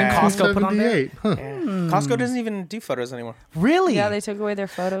Yeah. that Costco put on there. 78. Huh. Costco doesn't even do photos anymore. Really? Yeah, they took away their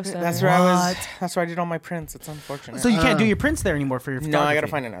photo center. That's where I was. That's where I did all my prints. It's unfortunate. So you can't do your prints there anymore for your no, photography. I gotta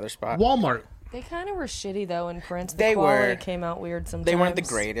find another spot. Walmart. They kind of were shitty though in prints. The They quality were. came out weird sometimes. They weren't the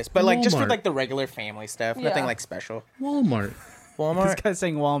greatest, but like just for Walmart. like the regular family stuff, nothing Yeah. like special. Walmart. This Walmart. guy's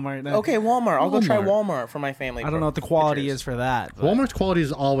saying Walmart. Okay, Walmart. I'll go try Walmart. Walmart for my family. I don't know what the quality pictures. is for that. but- Walmart's quality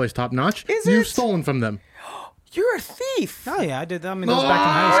is always top notch. Is You've it? stolen from them. You're a thief. Oh yeah, I did. I mean, it was back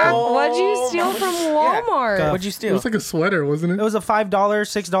in high school. What'd you steal from Walmart? Yeah. What'd you It steal? was like a sweater, wasn't it? It was a $5,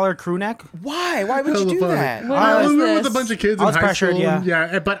 $6 crew neck. Why? Why would you Hella do funny. that? When I was we were with this? a bunch of kids I in was high pressured, school. and-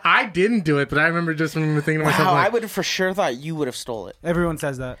 yeah. yeah, but I didn't do it. But I remember just thinking to myself, Wow, like, I would have for sure thought you would have stole it. Everyone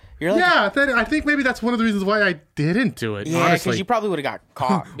says that. You're like, yeah, I think maybe that's one of the reasons why I didn't do it. yeah, because honestly, you probably would have got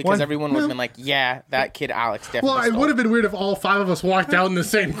caught because everyone would have been like, yeah, that kid Alex definitely. well, it stole would have been weird if all five of us walked out in the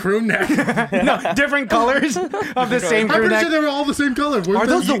same crew neck. I'm No, different colors of the same crew pretty neck. sure they were all the same color. Are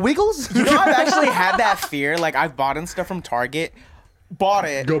those the Wiggles? You know, I've actually had that fear. Like, I've bought in stuff from Target, bought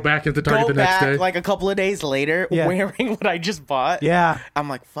it, Go back into Target go the next back day. like a couple of days later, Yeah. wearing what I just bought. Yeah. I'm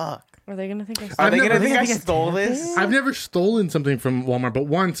like, fuck. Are they gonna think I Are stole they never- gonna think I think I stole this? I've never stolen something from Walmart, but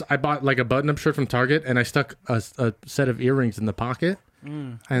once I bought like a button-up shirt from Target, and I stuck a set of earrings in the pocket.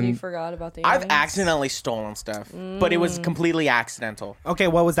 You And forgot about the I've earrings? accidentally stolen stuff, but it was completely accidental. Okay,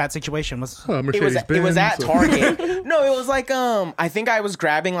 what was that situation? Was oh, It Mercedes was at Benz. Target. No, it was like I think I was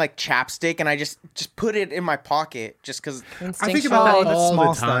grabbing like chapstick and I just put it in my pocket just because I think about Oh, that the all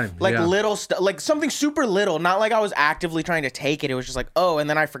small the time. stuff. like yeah. little stuff, like something super little. Not like I was actively trying to take it. It was just like, oh, and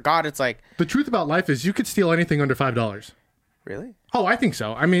then I forgot. It's like, The truth about life is you could steal anything under $5. really? Oh, I think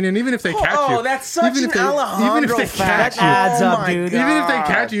so. I mean, and even if they catch you, that's such even an if they Alejandro catch fact. you, adds up, my dude. even if they God.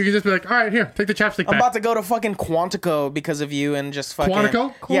 catch you, you can just be like, all right, here, take the chapstick I'm back. about to go to fucking Quantico because of you and just fucking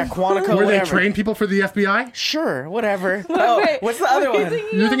Quantico? Yeah, Quantico. Where they whatever. train people for the FBI? Sure, whatever. Oh, wait, what's the other one?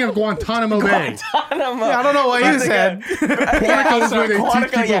 You're thinking of Guantanamo Bay. Guantanamo. I don't know what you said. Quantico is where they teach Quantico,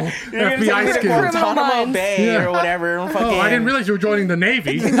 people yeah. You're gonna take me FBI to skills. Guantanamo Minds. Bay Yeah. or whatever. And fucking, Oh, I didn't realize you were joining the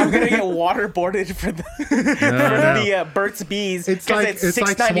Navy. I'm gonna get waterboarded for the Burt's Bees It's because like it's it's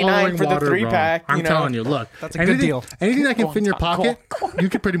like $6.99 swallowing for the water 3-pack. raw. I'm telling you, look, That's a good deal. Anything that can fit in your pocket, you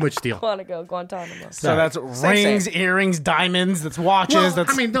could pretty much steal. Quantico, Guantanamo. So that's rings, earrings, diamonds, that's watches, Well,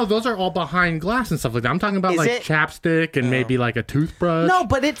 that's... I mean, no, those are all behind glass and stuff like that. I'm talking about Is like it? chapstick and maybe like a toothbrush. No,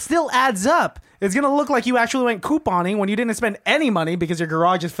 but it still adds up. It's going to look like you actually went couponing when you didn't spend any money because your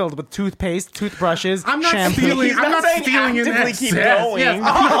garage is filled with toothpaste, toothbrushes, I'm not shampoo. stealing. He's I'm not not saying stealing in actively excess. keep going. Yes,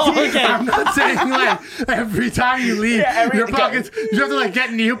 Oh, okay. I'm not saying like every time you leave your go- pockets, you have to like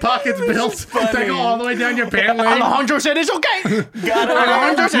get new pockets built. They go all the way down your pant leg. Alejandro said it's okay. Gotta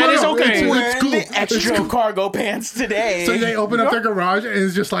Alejandro said it's No, okay. it's wearing cool. the It's extra cool. cargo pants today. So they open up their garage and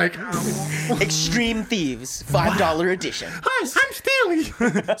it's just like, Extreme Thieves $5 edition. hi, I'm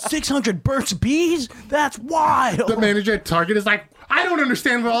stealing. 600 Burt's Bees? That's wild. The manager at Target is like, I don't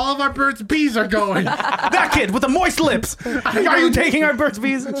understand where all of our Burt's Bees are going. That kid with the moist lips. Are you taking our Burt's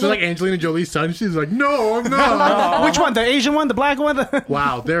Bees? So like Angelina Jolie's son, she's like, no, I'm not. Which one? The Asian one? The black one?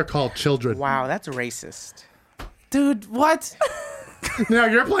 Wow, they're called children. Wow, that's racist. Dude, what? Now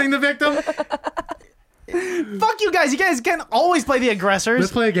you're playing the victim? Fuck you guys. You guys can't always play the aggressors.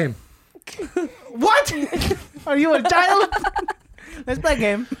 Let's play a game. What? Are you a child? Let's play a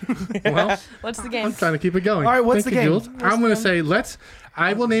game. Well, What's the game? trying to keep it going. All right, what's Thank the you, game? Jules. I'm going to say,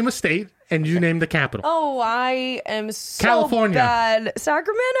 I will name a state and you name the capital. Oh, I am so California. bad.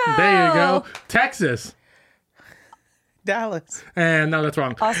 Sacramento. There you go. Texas. Dallas. And no, that's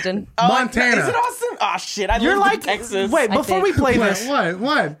wrong. Austin. Montana. Is it Austin? Oh shit! I You're live like, in Texas. wait, before we play this,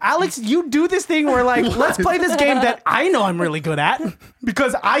 What? Alex, you do this thing where like, let's play this game that I know I'm really good at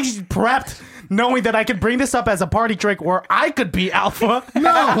because I prepped knowing that I could bring this up as a party trick where I could be alpha. No.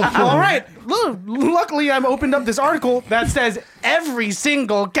 All right. Luckily, I've opened up this article that says every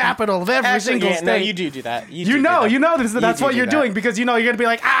single capital of every Actually, single yeah, state. no, you do that. You know this. That's do what do you're that. doing because you know you're gonna be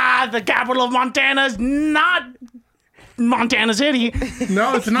like, the capital of Montana is not Montana City.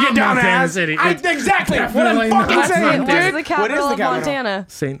 No, it's not You dumbass. Montana City. It's Exactly what definitely I'm fucking not saying, Montana. What's dude. the capital the of capital? Montana?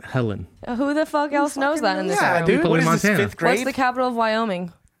 St. Helen. Who the fuck else knows that in this Yeah, room? dude. People What in is this, Montana. 5th grade? What's the capital of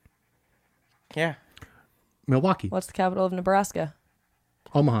Wyoming? Yeah. Milwaukee. What's the capital of Nebraska?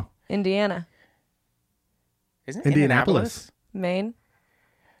 Omaha. Indiana. Isn't it Indianapolis. Maine.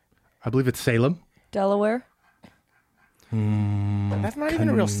 I believe it's Salem. Delaware. That's not even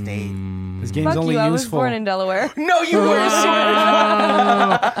a real state. This game's Fuck only you, I was useful. born in Delaware. No, you were.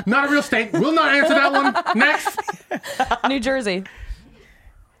 Not a real state. We'll not answer that one. Next. New Jersey.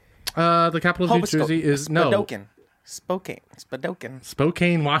 The capital of New Jersey is Spokane.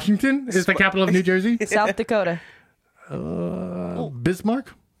 Spokane, Washington is the capital of New Jersey. South Dakota.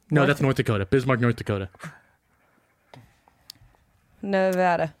 Bismarck? No, that's North Dakota. Bismarck, North Dakota.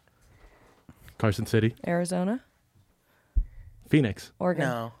 Nevada. Carson City. Arizona. Phoenix. Oregon.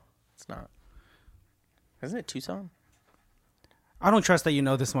 No, it's not. Isn't it Tucson? I don't trust that you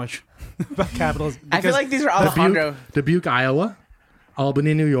know this much about capitals. I feel like these are Alejandro. Dubuque, Iowa.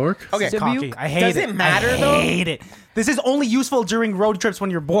 Albany, New York. Okay. cocky. I hate Does it. it matter, I though? hate it. This is only useful during road trips when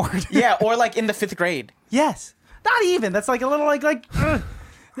you're bored. Yeah, or like in the 5th grade. Yes. Not even. That's like a little like.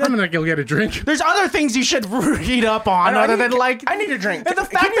 I'm gonna go get a drink. There's other things you should read up on other than like. I need a drink. And the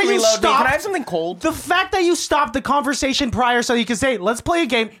Can fact that you reload me? stopped. Can I have something cold? The fact that you stopped the conversation prior so you can say, let's play a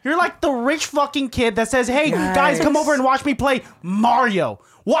game. You're like the rich fucking kid that says, hey, guys, come over and watch me play Mario.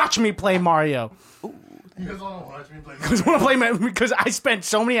 Watch me play Mario. You guys want to watch me play? Because I spent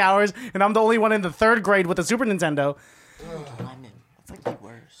so many hours and I'm the only one in the 3rd grade with a Super Nintendo. It's like the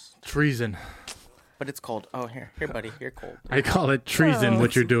worst. Treason. But it's cold. Oh, here, buddy. You're cold. I call it treason.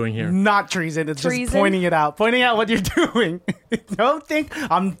 What you're doing here? Not treason. It's just Treason? pointing it out. Pointing out what you're doing. Don't think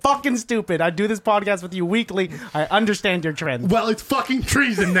I'm fucking stupid. I do this podcast with you weekly. I understand your trends. Well, it's fucking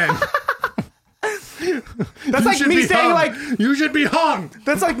treason then. That's like me saying, like, you should be hung.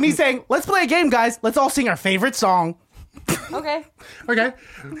 that's like me saying, let's play a game, guys. Let's all sing our favorite song. Okay. Okay.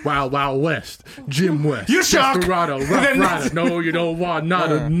 Wild Wild West. Jim West. You suck. Desperado. Rough Rider. No, you don't want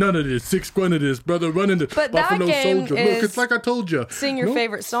none of this. 6 of this, brother. Running the But that Buffalo game Soldier. is Look, it's like I told you. Sing your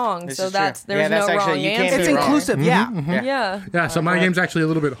favorite song. This So is true. there's Yeah, that's no actually- wrong you can't answer. be It's wrong. inclusive. Yeah. Yeah. Yeah, so my game's actually a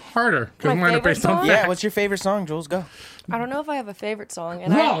little bit harder because My mine are favorite based on song? Yeah, facts. what's your favorite song, Jules? Go. I don't know if I have a favorite song,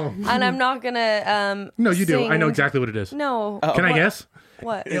 and Wrong. I'm not gonna No, you do. I know sing- exactly what it is. No. Can I guess?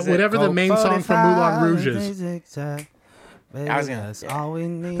 What? Yeah, whatever the main song from Moulin Rouge is. I was gonna- That's all we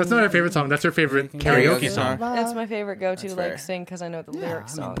need. That's not her favorite song. That's her favorite karaoke song. That's my favorite go-to, That's like fair. sing because I know the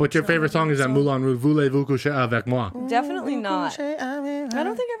lyrics song. But your favorite song is that Moulin Rouge, Voulez-vous coucher avec moi? Definitely not. I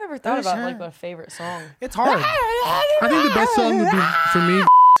don't think I've ever thought about like a favorite song. It's hard. I think the best song would be, for me,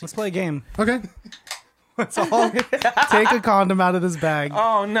 Let's play a game. okay. Take a condom out of this bag.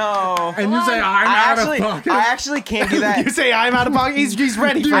 Oh no. And you say, I'm out of pocket. I actually can't do that. You say I'm out of pocket. He's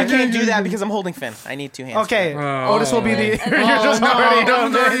ready for I it. can't do that because I'm holding Finn. I need 2 hands. Okay. Oh. Otis will be the. Oh, You're just no, already that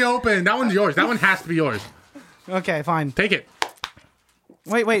one's done. already open. That one's yours. That one has to be yours. Okay, fine. Take it.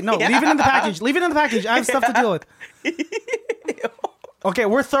 Wait, no. Leave it in the package. Leave it in the package. I have stuff to deal with. Okay,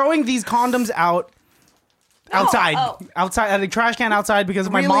 we're throwing these condoms outside. Outside at the trash can outside because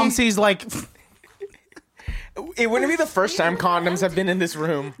my Really? mom sees like, It wouldn't be the first time condoms have been in this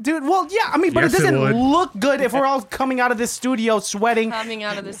room. dude. Well, yeah. I mean, but Yes, it it doesn't would. look good if we're all coming out of this studio sweating. Coming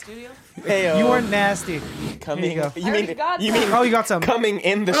out of the studio. Hey, You weren't nasty. coming. Here you go. You already mean got you some. mean Oh, you got some. coming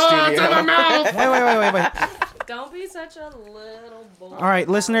in the Oh, it's in my studio? mouth. Wait. Don't be such a little boy. All right,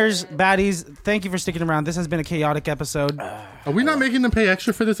 listeners, baddies, thank you for sticking around. This has been a chaotic episode. Are we not making them pay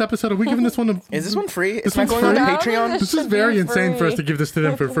extra for this episode? Are we giving this one a... Is this one free? Is This that one's going on free? Patreon? This is very insane for us to give this to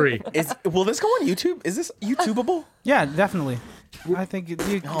them for free. Will this go on YouTube? Is this YouTubeable? Yeah, definitely. I think you.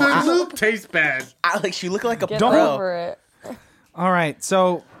 The loop tastes bad. Alex, you look like a Get pro. over it. All right,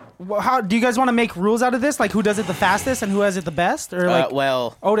 so how do you guys want to make rules out of this? Like, who does it the fastest and who has it the best? Or like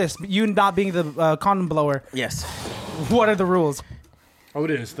Well, Otis, you not being the condom blower. yes. What are the rules?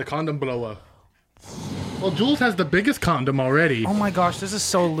 Otis, the condom blower. Well, Jules has the biggest condom already. Oh my gosh, this is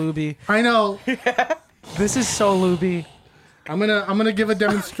so looby. I know. This is so looby. I'm gonna give a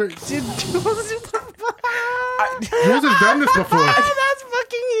demonstration. Dude, Jules has done this before. that's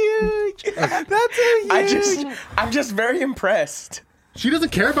fucking huge. That's so huge. I'm just very impressed. She doesn't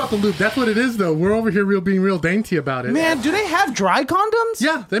care about the loop. That's what it is, though. We're over here being real dainty about it. Man, do they have dry condoms?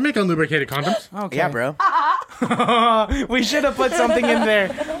 Yeah, they make unlubricated condoms. Okay. Yeah, bro. We should have put something in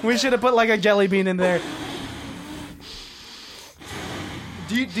there. We should have put like a jelly bean in there.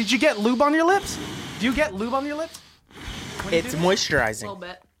 Did you get lube on your lips? Do you get lube on your lips? It's A moisturizing. little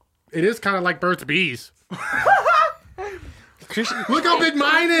bit. It is kind of like Burt's Bees. Look how big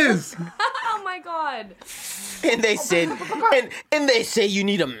mine is. Oh my god. And they said, and they say you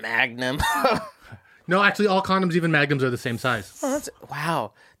need a Magnum. No, actually, all condoms, even magnums, are the same size.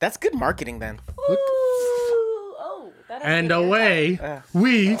 Wow, that's good marketing then. Ooh, oh, that has And good away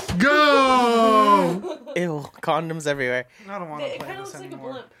we go. Ew, condoms everywhere. I don't want to It play kind of this looks like a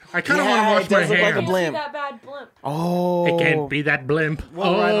anymore. blimp. I kind of Yeah, want it to wash does my look like a hands. blimp. That bad blimp. Oh, It can't be that blimp. ride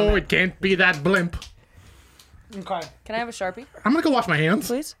on Oh, that. it can't be that blimp. Okay. Can I have a Sharpie, I'm gonna go wash my hands.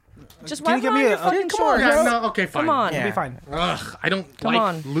 please? Just Can you wipe give on me your a- fucking come on, shorts. Yeah, no, okay, fine. Come on. Yeah. It'll be fine. Ugh, I don't Come like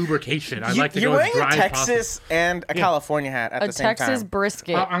on. lubrication. I like to you're go as wearing dry a as Texas and a California hat at A the same Texas time.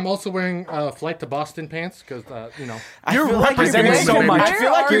 brisket. possible. I'm also wearing flight to Boston pants because you know. You're representing so much. I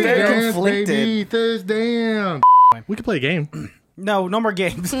feel like you're Where are very you? Dance, conflicted. baby, Thursday. We could play a game. No more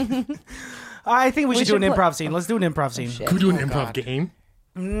games. I think we should do should an play- improv scene. Let's do an improv scene. Could we do an improv game?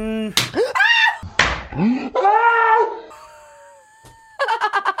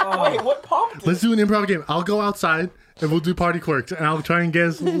 Wait, what pumped? Let's do an improv game. I'll go outside and we'll do party quirks, and I'll try and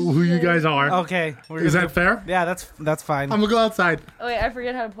guess who you guys are. Okay. Is that fair? Yeah, that's fine. I'm gonna go outside. Oh, wait, I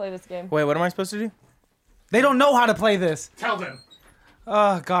forget how to play this game. Wait, what am I supposed to do? They don't know how to play this. Tell them.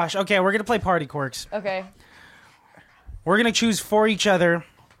 Oh gosh. Okay, we're gonna play party quirks. Okay. We're gonna choose for each other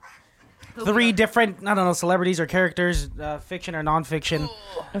 3 different, I don't know, celebrities or characters, fiction or nonfiction,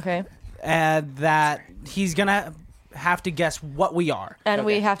 Okay. and that he's gonna have to guess what we are. And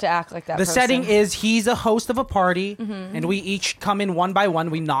we have to act like that. The person. setting is he's a host of a party, and we each come in one by one.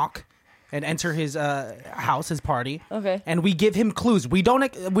 We knock and enter his house, his party. Okay. And we give him clues. We don't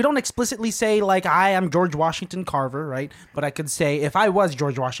explicitly say like I am George Washington Carver, right? But I could say if I was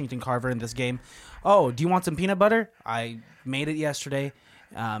George Washington Carver in this game, oh, do you want some peanut butter? I made it yesterday.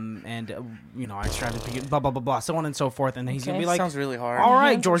 And I tried to blah blah blah blah, so on and so forth. And then he's gonna Okay. be like, Sounds really hard. "All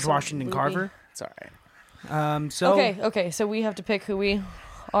right, Mhm. George So Washington loopy. Carver." It's all right. So Okay. So we have to pick who we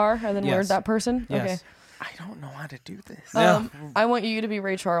are, and then we're Yes. that person. Yes. I don't know how to do this. Yeah. Okay. I want you to be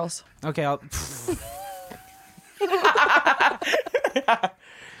Ray Charles. Okay.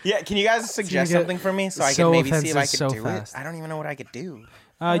 Yeah, can you guys suggest get something for me so I so can maybe see if I offensive can so do fast. it? I don't even know what I could do.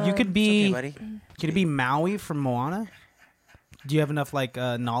 You could be. Okay, buddy. Could it be Maui from Moana? Do you have enough like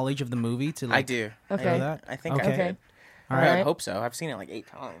knowledge of the movie to? Like, I do. Okay. I, know that? I think Okay. I Okay. could. All I right. would hope so. I've seen it like 8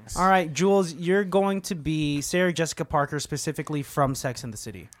 times. All right, Jules, you're going to be Sarah Jessica Parker, specifically from Sex and the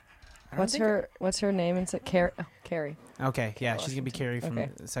City. What's her name? It's Carrie. Oh, Carrie. Okay, yeah, she's gonna be Carrie from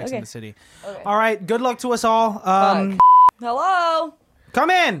Okay. Sex Okay. and the City. Okay. All right, good luck to us all. Fuck. Hello. Come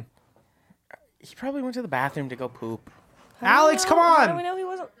in, He probably went to the bathroom to go poop. Alex. Come How do we on. know he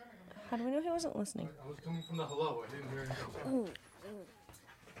wasn't? How do we know he wasn't listening? I was coming from the hello. I didn't hear anything.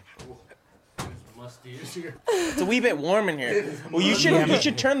 Musty is here. It's a wee bit warm in here. Well, you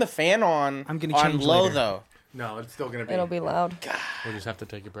should turn the fan on. I'm gonna on change low later. though. No, it's still gonna be. It'll be loud. We'll just have to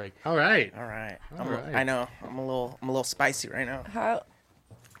take a break. All right. All right. All right. I know. I'm a little spicy right now. How?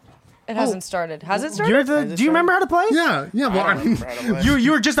 It hasn't started. Has it started? You're the. Do you remember how to play? Yeah. Yeah. Well, I mean,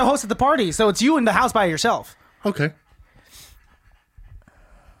 You were just a host at the party, so it's you in the house by yourself. okay.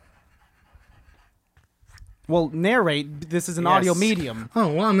 Well, narrate. This is an Yes. audio medium. Oh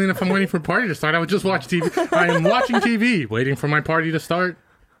well, I mean, if I'm waiting for a party to start, I would just watch TV. I am watching TV, waiting for my party to start.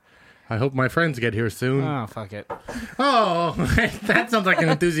 I hope my friends get here soon. Oh, fuck it. Oh, that sounds like an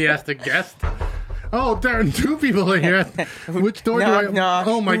enthusiastic guest. Oh, there are 2 people in here. Which door Knock, do I? knock,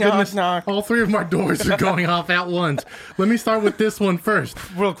 Oh my knock, goodness! knock. All 3 of my doors are going off at once. Let me start with this one first.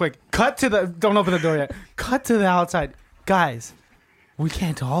 Real quick. Cut to the. Don't open the door yet. Cut to the outside, guys. We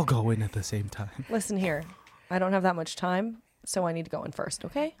can't all go in at the same time. Listen here. I don't have that much time, so I need to go in first.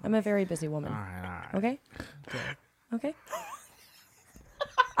 Okay? I'm a very busy woman. All right. Okay. Okay.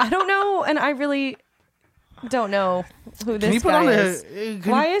 I don't know, and I really don't know who Can you this put guy on is.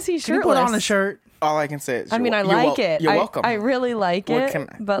 Why is he Can you shirtless? put on a shirt? All I can say is. I mean, I like it. You're welcome. I really like What it, can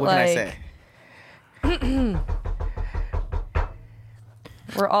but what like, can I say?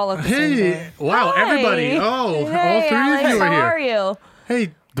 we're all at the same Hey! time. Wow! Hi. Everybody! Oh, Hey, all 3 Alex, of you how are here. are you?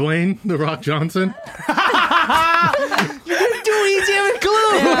 Hey, Dwayne the Rock Johnson. Dewey, damn it,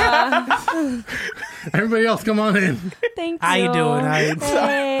 glue. Everybody else, come on in. Thank you. How you doing? How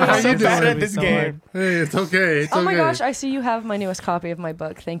I'm so you bad doing? at this game. Hey, it's okay. It's Oh okay. my gosh! I see you have my newest copy of my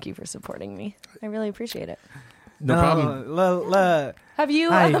book. Thank you for supporting me. I really appreciate it. No problem. Have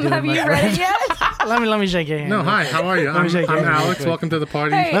you How you doing, have my you read it yet? Let me shake your hand. No, hi. How are you? I'm shake your hand real Alex. quick. Welcome to the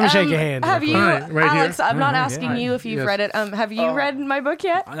party. Hey, Let me shake your hand Have real you, quick. Hi, right here. Alex? I'm not Yeah, asking yeah. you if you've Yes. read it. Have you read my book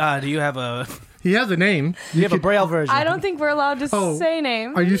yet? Do you have a? He has a name. You have a braille version. I don't think we're allowed to Oh. say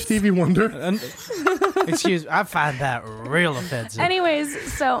names. Are you Stevie Wonder? Excuse. I find that real offensive.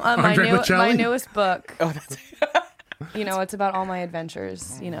 Anyways, so my Andre Bocelli? my newest book. Oh, that's You know, it's about all my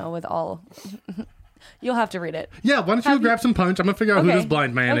adventures. You know, with all. You'll have to read it. Yeah. Why don't you grab some punch? I'm gonna figure out who Okay. this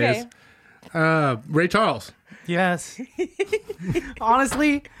blind man Okay. is. Ray Charles. Yes.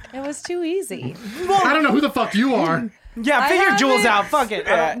 Honestly, It was too easy. I don't know who the fuck you are. yeah. Figure haven't- Jules out. Fuck it.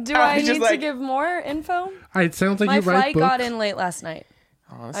 Do I was just need to like- give more info? It sounds like My you write flight books. got in late last night.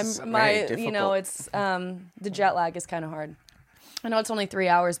 Oh, this is I'm very my difficult. you know it's the jet lag is kind of hard. I know it's only 3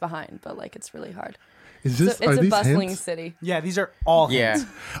 hours behind, but like it's really hard. Is So this? it's are a these bustling hints? city. Yeah, these are all Yeah.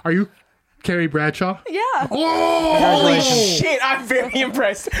 hints. Are you Carrie Bradshaw? Yeah. Oh! Holy shit! I'm very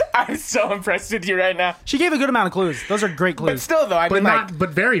impressed. I'm so impressed with you right now. She gave a good amount of clues. Those are great But clues. still, though, I But mean, not. like, But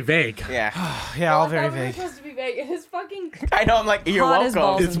very vague. yeah. Yeah, all Well, very that was vague. supposed to be vague. It is fucking I know. I'm like, you're hot as welcome.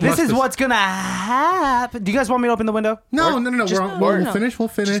 balls. It's in This here. is what's gonna happen. Do you guys want me to open the window? No, no. Just- We'll no. finish. We'll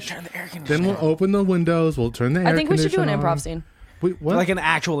finish. Turn the air Then conditioner. we'll open the windows. We'll turn the air I think we should do an conditioner improv on. scene. Wait, what? Like an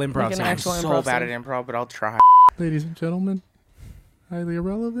actual improv Like an scene. actual so improv bad scene. at improv, but I'll try. Ladies and gentlemen, highly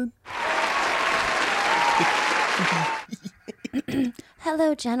irrelevant.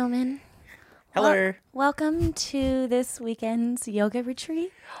 Hello, gentlemen. Hello. Welcome to this weekend's yoga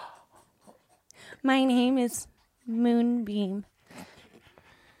retreat. My name is Moonbeam.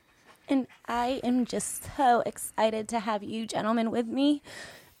 And I am just so excited to have you gentlemen with me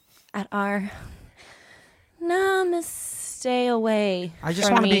at our Namaste away. I just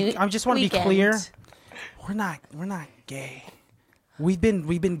from want to me be. I just want to be weekend. clear. We're not gay. We've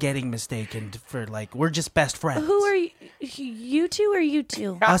been getting mistaken for like we're just best friends. Who are you? You two or you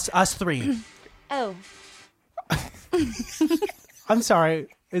two? Us three. Oh, I'm sorry.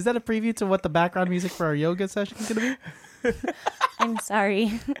 Is that a preview to what the background music for our yoga session is gonna be? I'm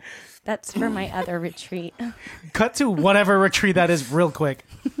sorry. That's for my other retreat. Cut to whatever retreat that is, real quick.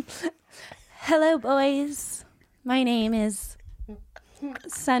 Hello, boys. My name is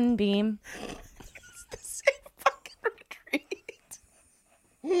Sunbeam.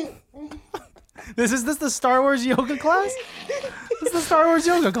 This is the Star Wars yoga class? This is the Star Wars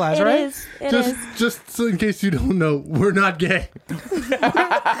yoga class, It right? is. It is. Just so in case you don't know, we're not gay.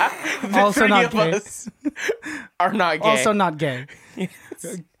 Also Three not of gay. us are not gay. Also not gay.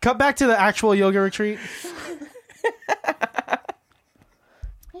 Cut back to the actual yoga retreat.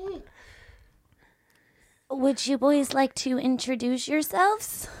 Would you boys like to introduce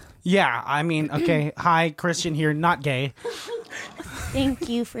yourselves? Yeah, I mean, okay. Hi, Christian here, not gay. Thank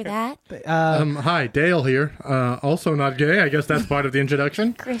you for that. Hi, Dale here. Also not gay. I guess that's part of the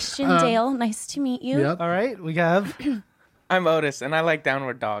introduction. Christian Dale, nice to meet you. Yep. All right, we have. I'm Otis, and I like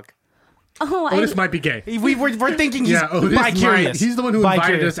Downward Dog. Oh, Otis might be gay. We're thinking he's Otis bi-curious. He's the one who invited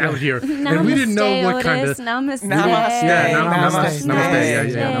Bi-curious, us out here, Namaste, and we didn't know what kind Otis. of. Namaste. Namaste. Yeah, Namaste. namaste. Yeah,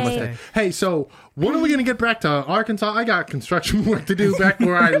 Namaste. namaste. Hey, so when are we gonna get back to Arkansas? I got construction work to do back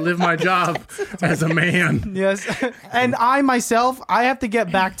where I live my job as a man. Yes, and I myself, I have to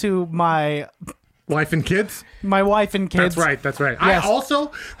get back to my Wife and kids. wife and kids. That's right. Yes. I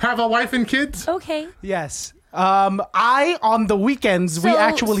also have a wife and kids. Okay. Yes. I on the weekends we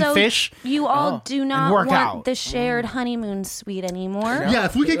actually so fish. You all do not work want out. the shared honeymoon suite anymore. Yeah,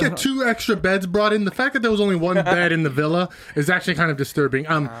 if we could get 2 extra beds brought in, the fact that there was only 1 bed in the villa is actually kind of disturbing.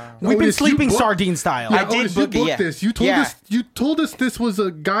 We've been Otis, you sleeping booked- sardine style. Yeah, I did Otis, you book it, booked yeah. this. You told us this was a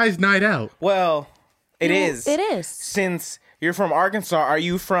guy's night out. Well, it is. It is. Since you're from Arkansas, are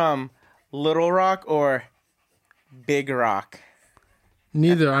you from Little Rock or Big Rock?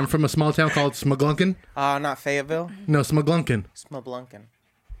 Neither. I'm from a small town called Smuglunkin. Not Fayetteville. No, Smuglunkin. Smublunkin.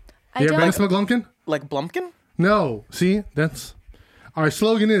 I You ever been don't. to Smuglunkin? Like Blumpkin? No. See, that's our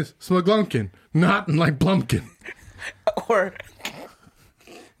slogan is Smuglunkin, not like Blumpkin. Or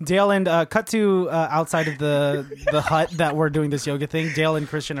Dale and cut to outside of the hut that we're doing this yoga thing. Dale and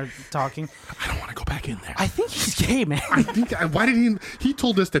Christian are talking. I don't want to go back in there. I think he's gay, man. I think. Why did he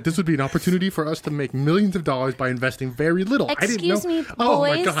told us that this would be an opportunity for us to make millions of dollars by investing very little. I didn't Excuse know. me, Oh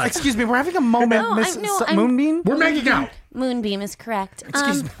my boys. god. Excuse me, we're having a moment, No, Miss I'm- Moonbeam. We're making out. Moonbeam is correct.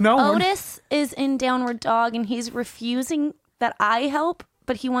 Excuse me. No, we're- Otis is in Downward Dog, and he's refusing that I help,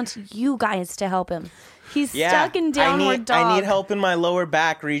 but he wants you guys to help him. He's stuck in Downward Dog. I need help in my lower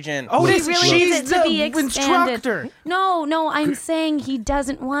back region. Oh, He this really she's needs it to be the expanded. instructor. No, I'm saying he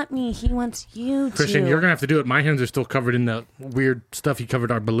doesn't want me. He wants you to. Christian, you're gonna have to do it. My hands are still covered in the weird stuff he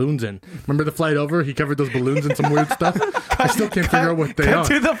covered our balloons in. Remember the flight over? He covered those balloons in some weird stuff. I still can't figure out what they are.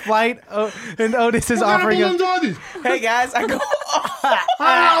 To the flight, and Otis is What kind of offering balloons us. are these? Hey guys, I go.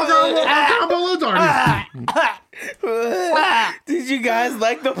 What kind of balloons are these? Did you guys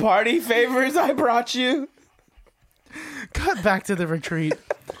like the party favors I brought you? Cut back to the retreat.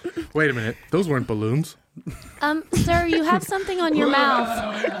 Wait a minute. Those weren't balloons. Sir, you have something on your mouth.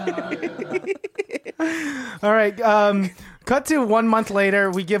 All right. Cut to 1 month later.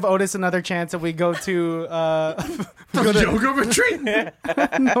 We give Otis another chance, and we go to. Yoga retreat.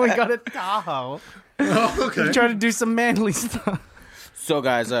 No, we go to Tahoe. Oh, okay. Try to do some manly stuff. So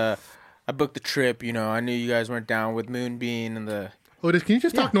guys, I booked the trip. You know, I knew you guys weren't down with Moonbeam and the. Otis, can you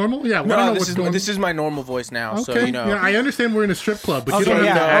just talk normal? Yeah. I don't know No, what's going. this is my normal voice now. Okay. So you know. Yeah, I understand we're in a strip club, but you Okay, don't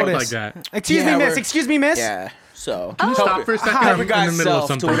have to yeah, act Otis. like that. Excuse Yeah, me, miss. we're- Excuse me, miss. Yeah. So. Can you stop for a second? Hi. I'm in the middle of Self to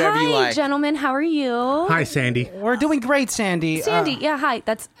something. whatever you Hi, like. gentlemen. How are you? Hi, Sandy. We're doing great, Sandy. Sandy. Yeah, hi.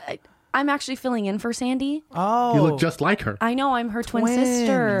 I'm actually filling in for Sandy. Oh. You look just like her. I know. I'm her twin Twins.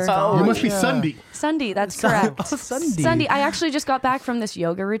 sister. Oh. You must be Sunday. Sunday. That's correct. Oh, Sunday. Sunday. I actually just got back from this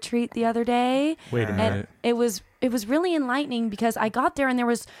yoga retreat the other day. Wait a And minute. it was really enlightening because I got there and there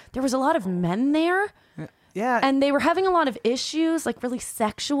was a lot of men there Yeah. and they were having a lot of issues, like really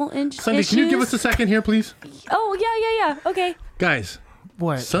sexual issues. Sunday, can you give us a second here, please? Oh yeah. Okay. Guys,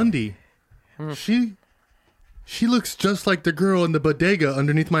 what? Sunday, she looks just like the girl in the bodega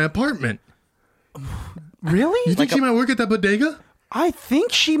underneath my apartment. Really? You think she might work at that bodega? I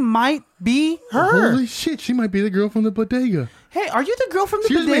think she might be her. Holy shit, she might be the girl from the bodega. Hey, are you the girl from the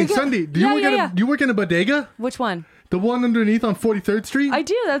Excuse me, bodega? Sunday, do you Yeah, work yeah, at yeah. do you work in a bodega? Which one? The one underneath on 43rd Street? I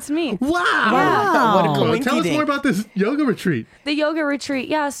do. That's me. Wow. Wow. What a Well, coinky tell us dink. more about this yoga retreat. The yoga retreat.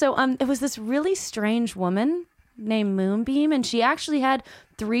 Yeah. So it was this really strange woman named Moonbeam, and she actually had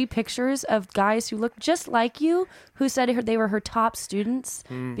 3 pictures of guys who looked just like you, who said they were her top students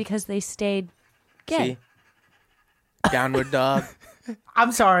because they stayed gay. See? Downward Dog.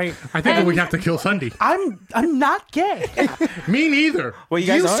 I'm sorry. I think we have to kill Sunday. I'm not gay. Me neither. Well, you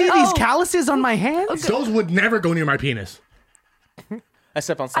Do guys you are? see these Oh. calluses on my hands? Those would never go near my penis.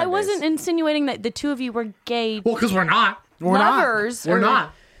 Except on I Sundays. wasn't insinuating that the two of you were gay Well, because we're not. We're not. lovers. We're or-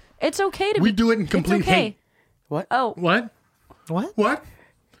 not. It's okay to We be. do it in complete it's okay. hate. What? Oh, What? What? What?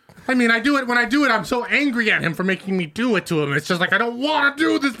 I mean, I do it when I do it. I'm so angry at him for making me do it to him. It's just like I don't want to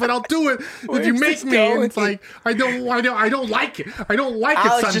do this, but I'll do it if you make me. And it's like I don't like it. I don't like it.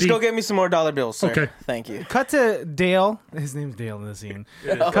 Alex, Sunday. just go get me some more dollar bills, sir. Okay. Thank you. Cut to Dale. His name's Dale in the scene.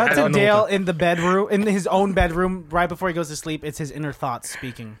 Cut I to don't know Dale what in the bedroom, in his own bedroom, right before he goes to sleep. It's his inner thoughts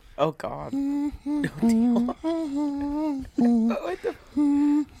speaking. Oh God.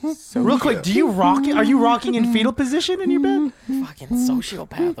 Real quick, are you rocking in fetal position in your bed? Fucking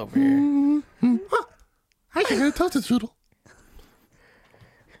sociopath over here. I can get a toasted strudel.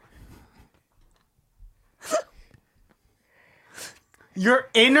 Your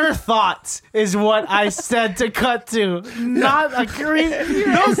inner thoughts is what I said to cut to. Not agree.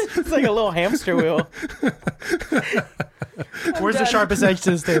 It's like a little hamster wheel. Where's the sharpest edge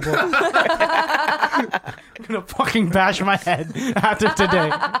to this table? I'm gonna fucking bash my head after today.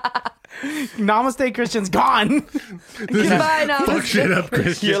 Namaste Christian's gone. Goodbye now. Fuck shit up,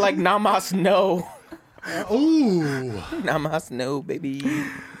 Christian. You're like Namas no. Ooh. Namas no, baby.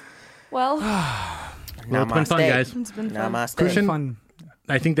 Well, Well, it's been fun, guys. it's been fun. Namaste. Christian, Fun.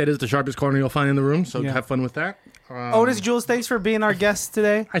 I think that is the sharpest corner you'll find in the room, so Yeah. have fun with that. Otis Jules, thanks for being our guest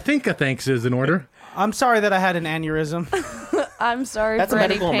today. I think a thanks is in order. I'm sorry that I had an aneurysm. I'm sorry That's for a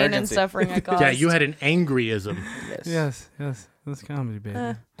any medical pain and emergency. suffering I caused. Yeah, you had an angryism. yes. That's comedy,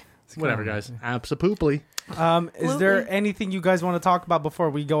 baby. Whatever, guys. Absolutely. Is there anything you guys want to talk about before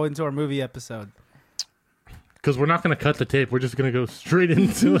we go into our movie episode? Because we're not going to cut the tape. We're just going to go straight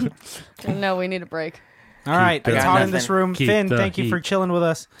into it. No, we need a break. All right, the- it's I got hot in nothing. this room. Keep Finn, the thank you for heat. chilling with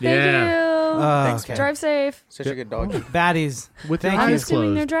us. Thank you. Thanks, okay. Drive safe. Such a good dog. Baddies. With Thank your I'm you. eyes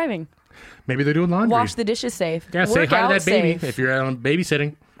assuming they're closed. driving. Maybe they're doing laundry. Wash the dishes safe. Yeah, say Work hi to out that baby safe. if you're out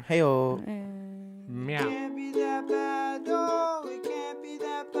babysitting. Hey-o. Meow. Can't be that bad, oh, it can't be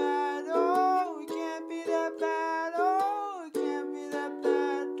that bad, oh, it can't be that bad, oh, it can't be that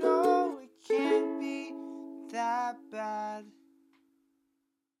bad, oh, it can't be that bad.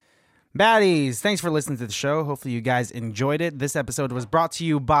 Baddies, thanks for listening to the show. Hopefully you guys enjoyed it. This episode was brought to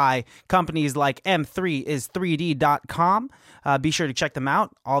you by companies like M3is3D.com. Be sure to check them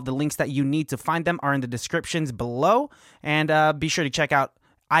out. All the links that you need to find them are in the descriptions below. And be sure to check out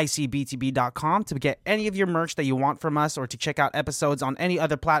icbtb.com to get any of your merch that you want from us, or to check out episodes on any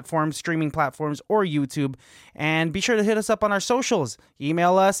other platforms, streaming platforms, or YouTube. And be sure to hit us up on our socials.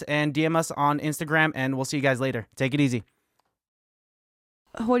 Email us and DM us on Instagram, and we'll see you guys later. Take it easy.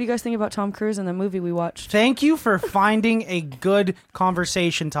 What do you guys think about Tom Cruise in the movie we watched? Thank you for finding a good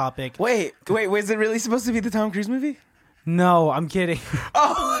conversation topic. Wait, was it really supposed to be the Tom Cruise movie? No, I'm kidding.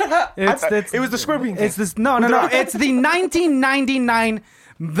 Oh, It's it was the Scorpion King. It's this. No. It's the 1999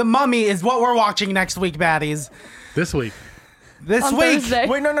 The Mummy is what we're watching next week, baddies. This week. This On week. Thursday.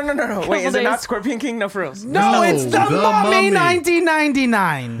 Wait, no. Wait, is it days. not Scorpion King? No, for reals. No, No, it's the The Mummy Mummy.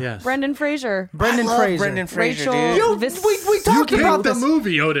 1999. Yes. Brendan Fraser. Brendan I love Fraser. Brendan Fraser, Rachel. dude. You, Vis- we You talked about picked the this.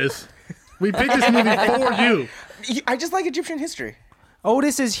 movie, Otis. We picked this movie for you. I just like Egyptian history.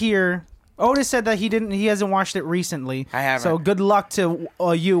 Otis is here. Otis said that he hasn't watched it recently. I haven't. So good luck to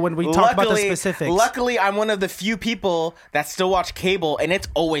you when we talk about the specifics. Luckily, I'm one of the few people that still watch cable, and it's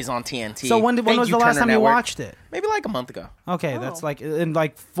always on TNT. So when Thank was you, the last Turner time you Network. watched it? Maybe like a month ago. Okay, that's like in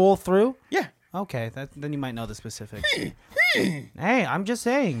like full through. Yeah. Okay, then you might know the specifics. Hey, I'm just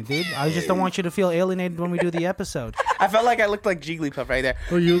saying, dude. I just don't want you to feel alienated when we do the episode. I felt like I looked like Jigglypuff right there.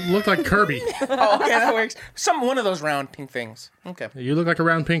 Well, you look like Kirby. Oh, okay, that works. One of those round pink things. Okay. You look like a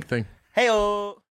round pink thing. Hey-o.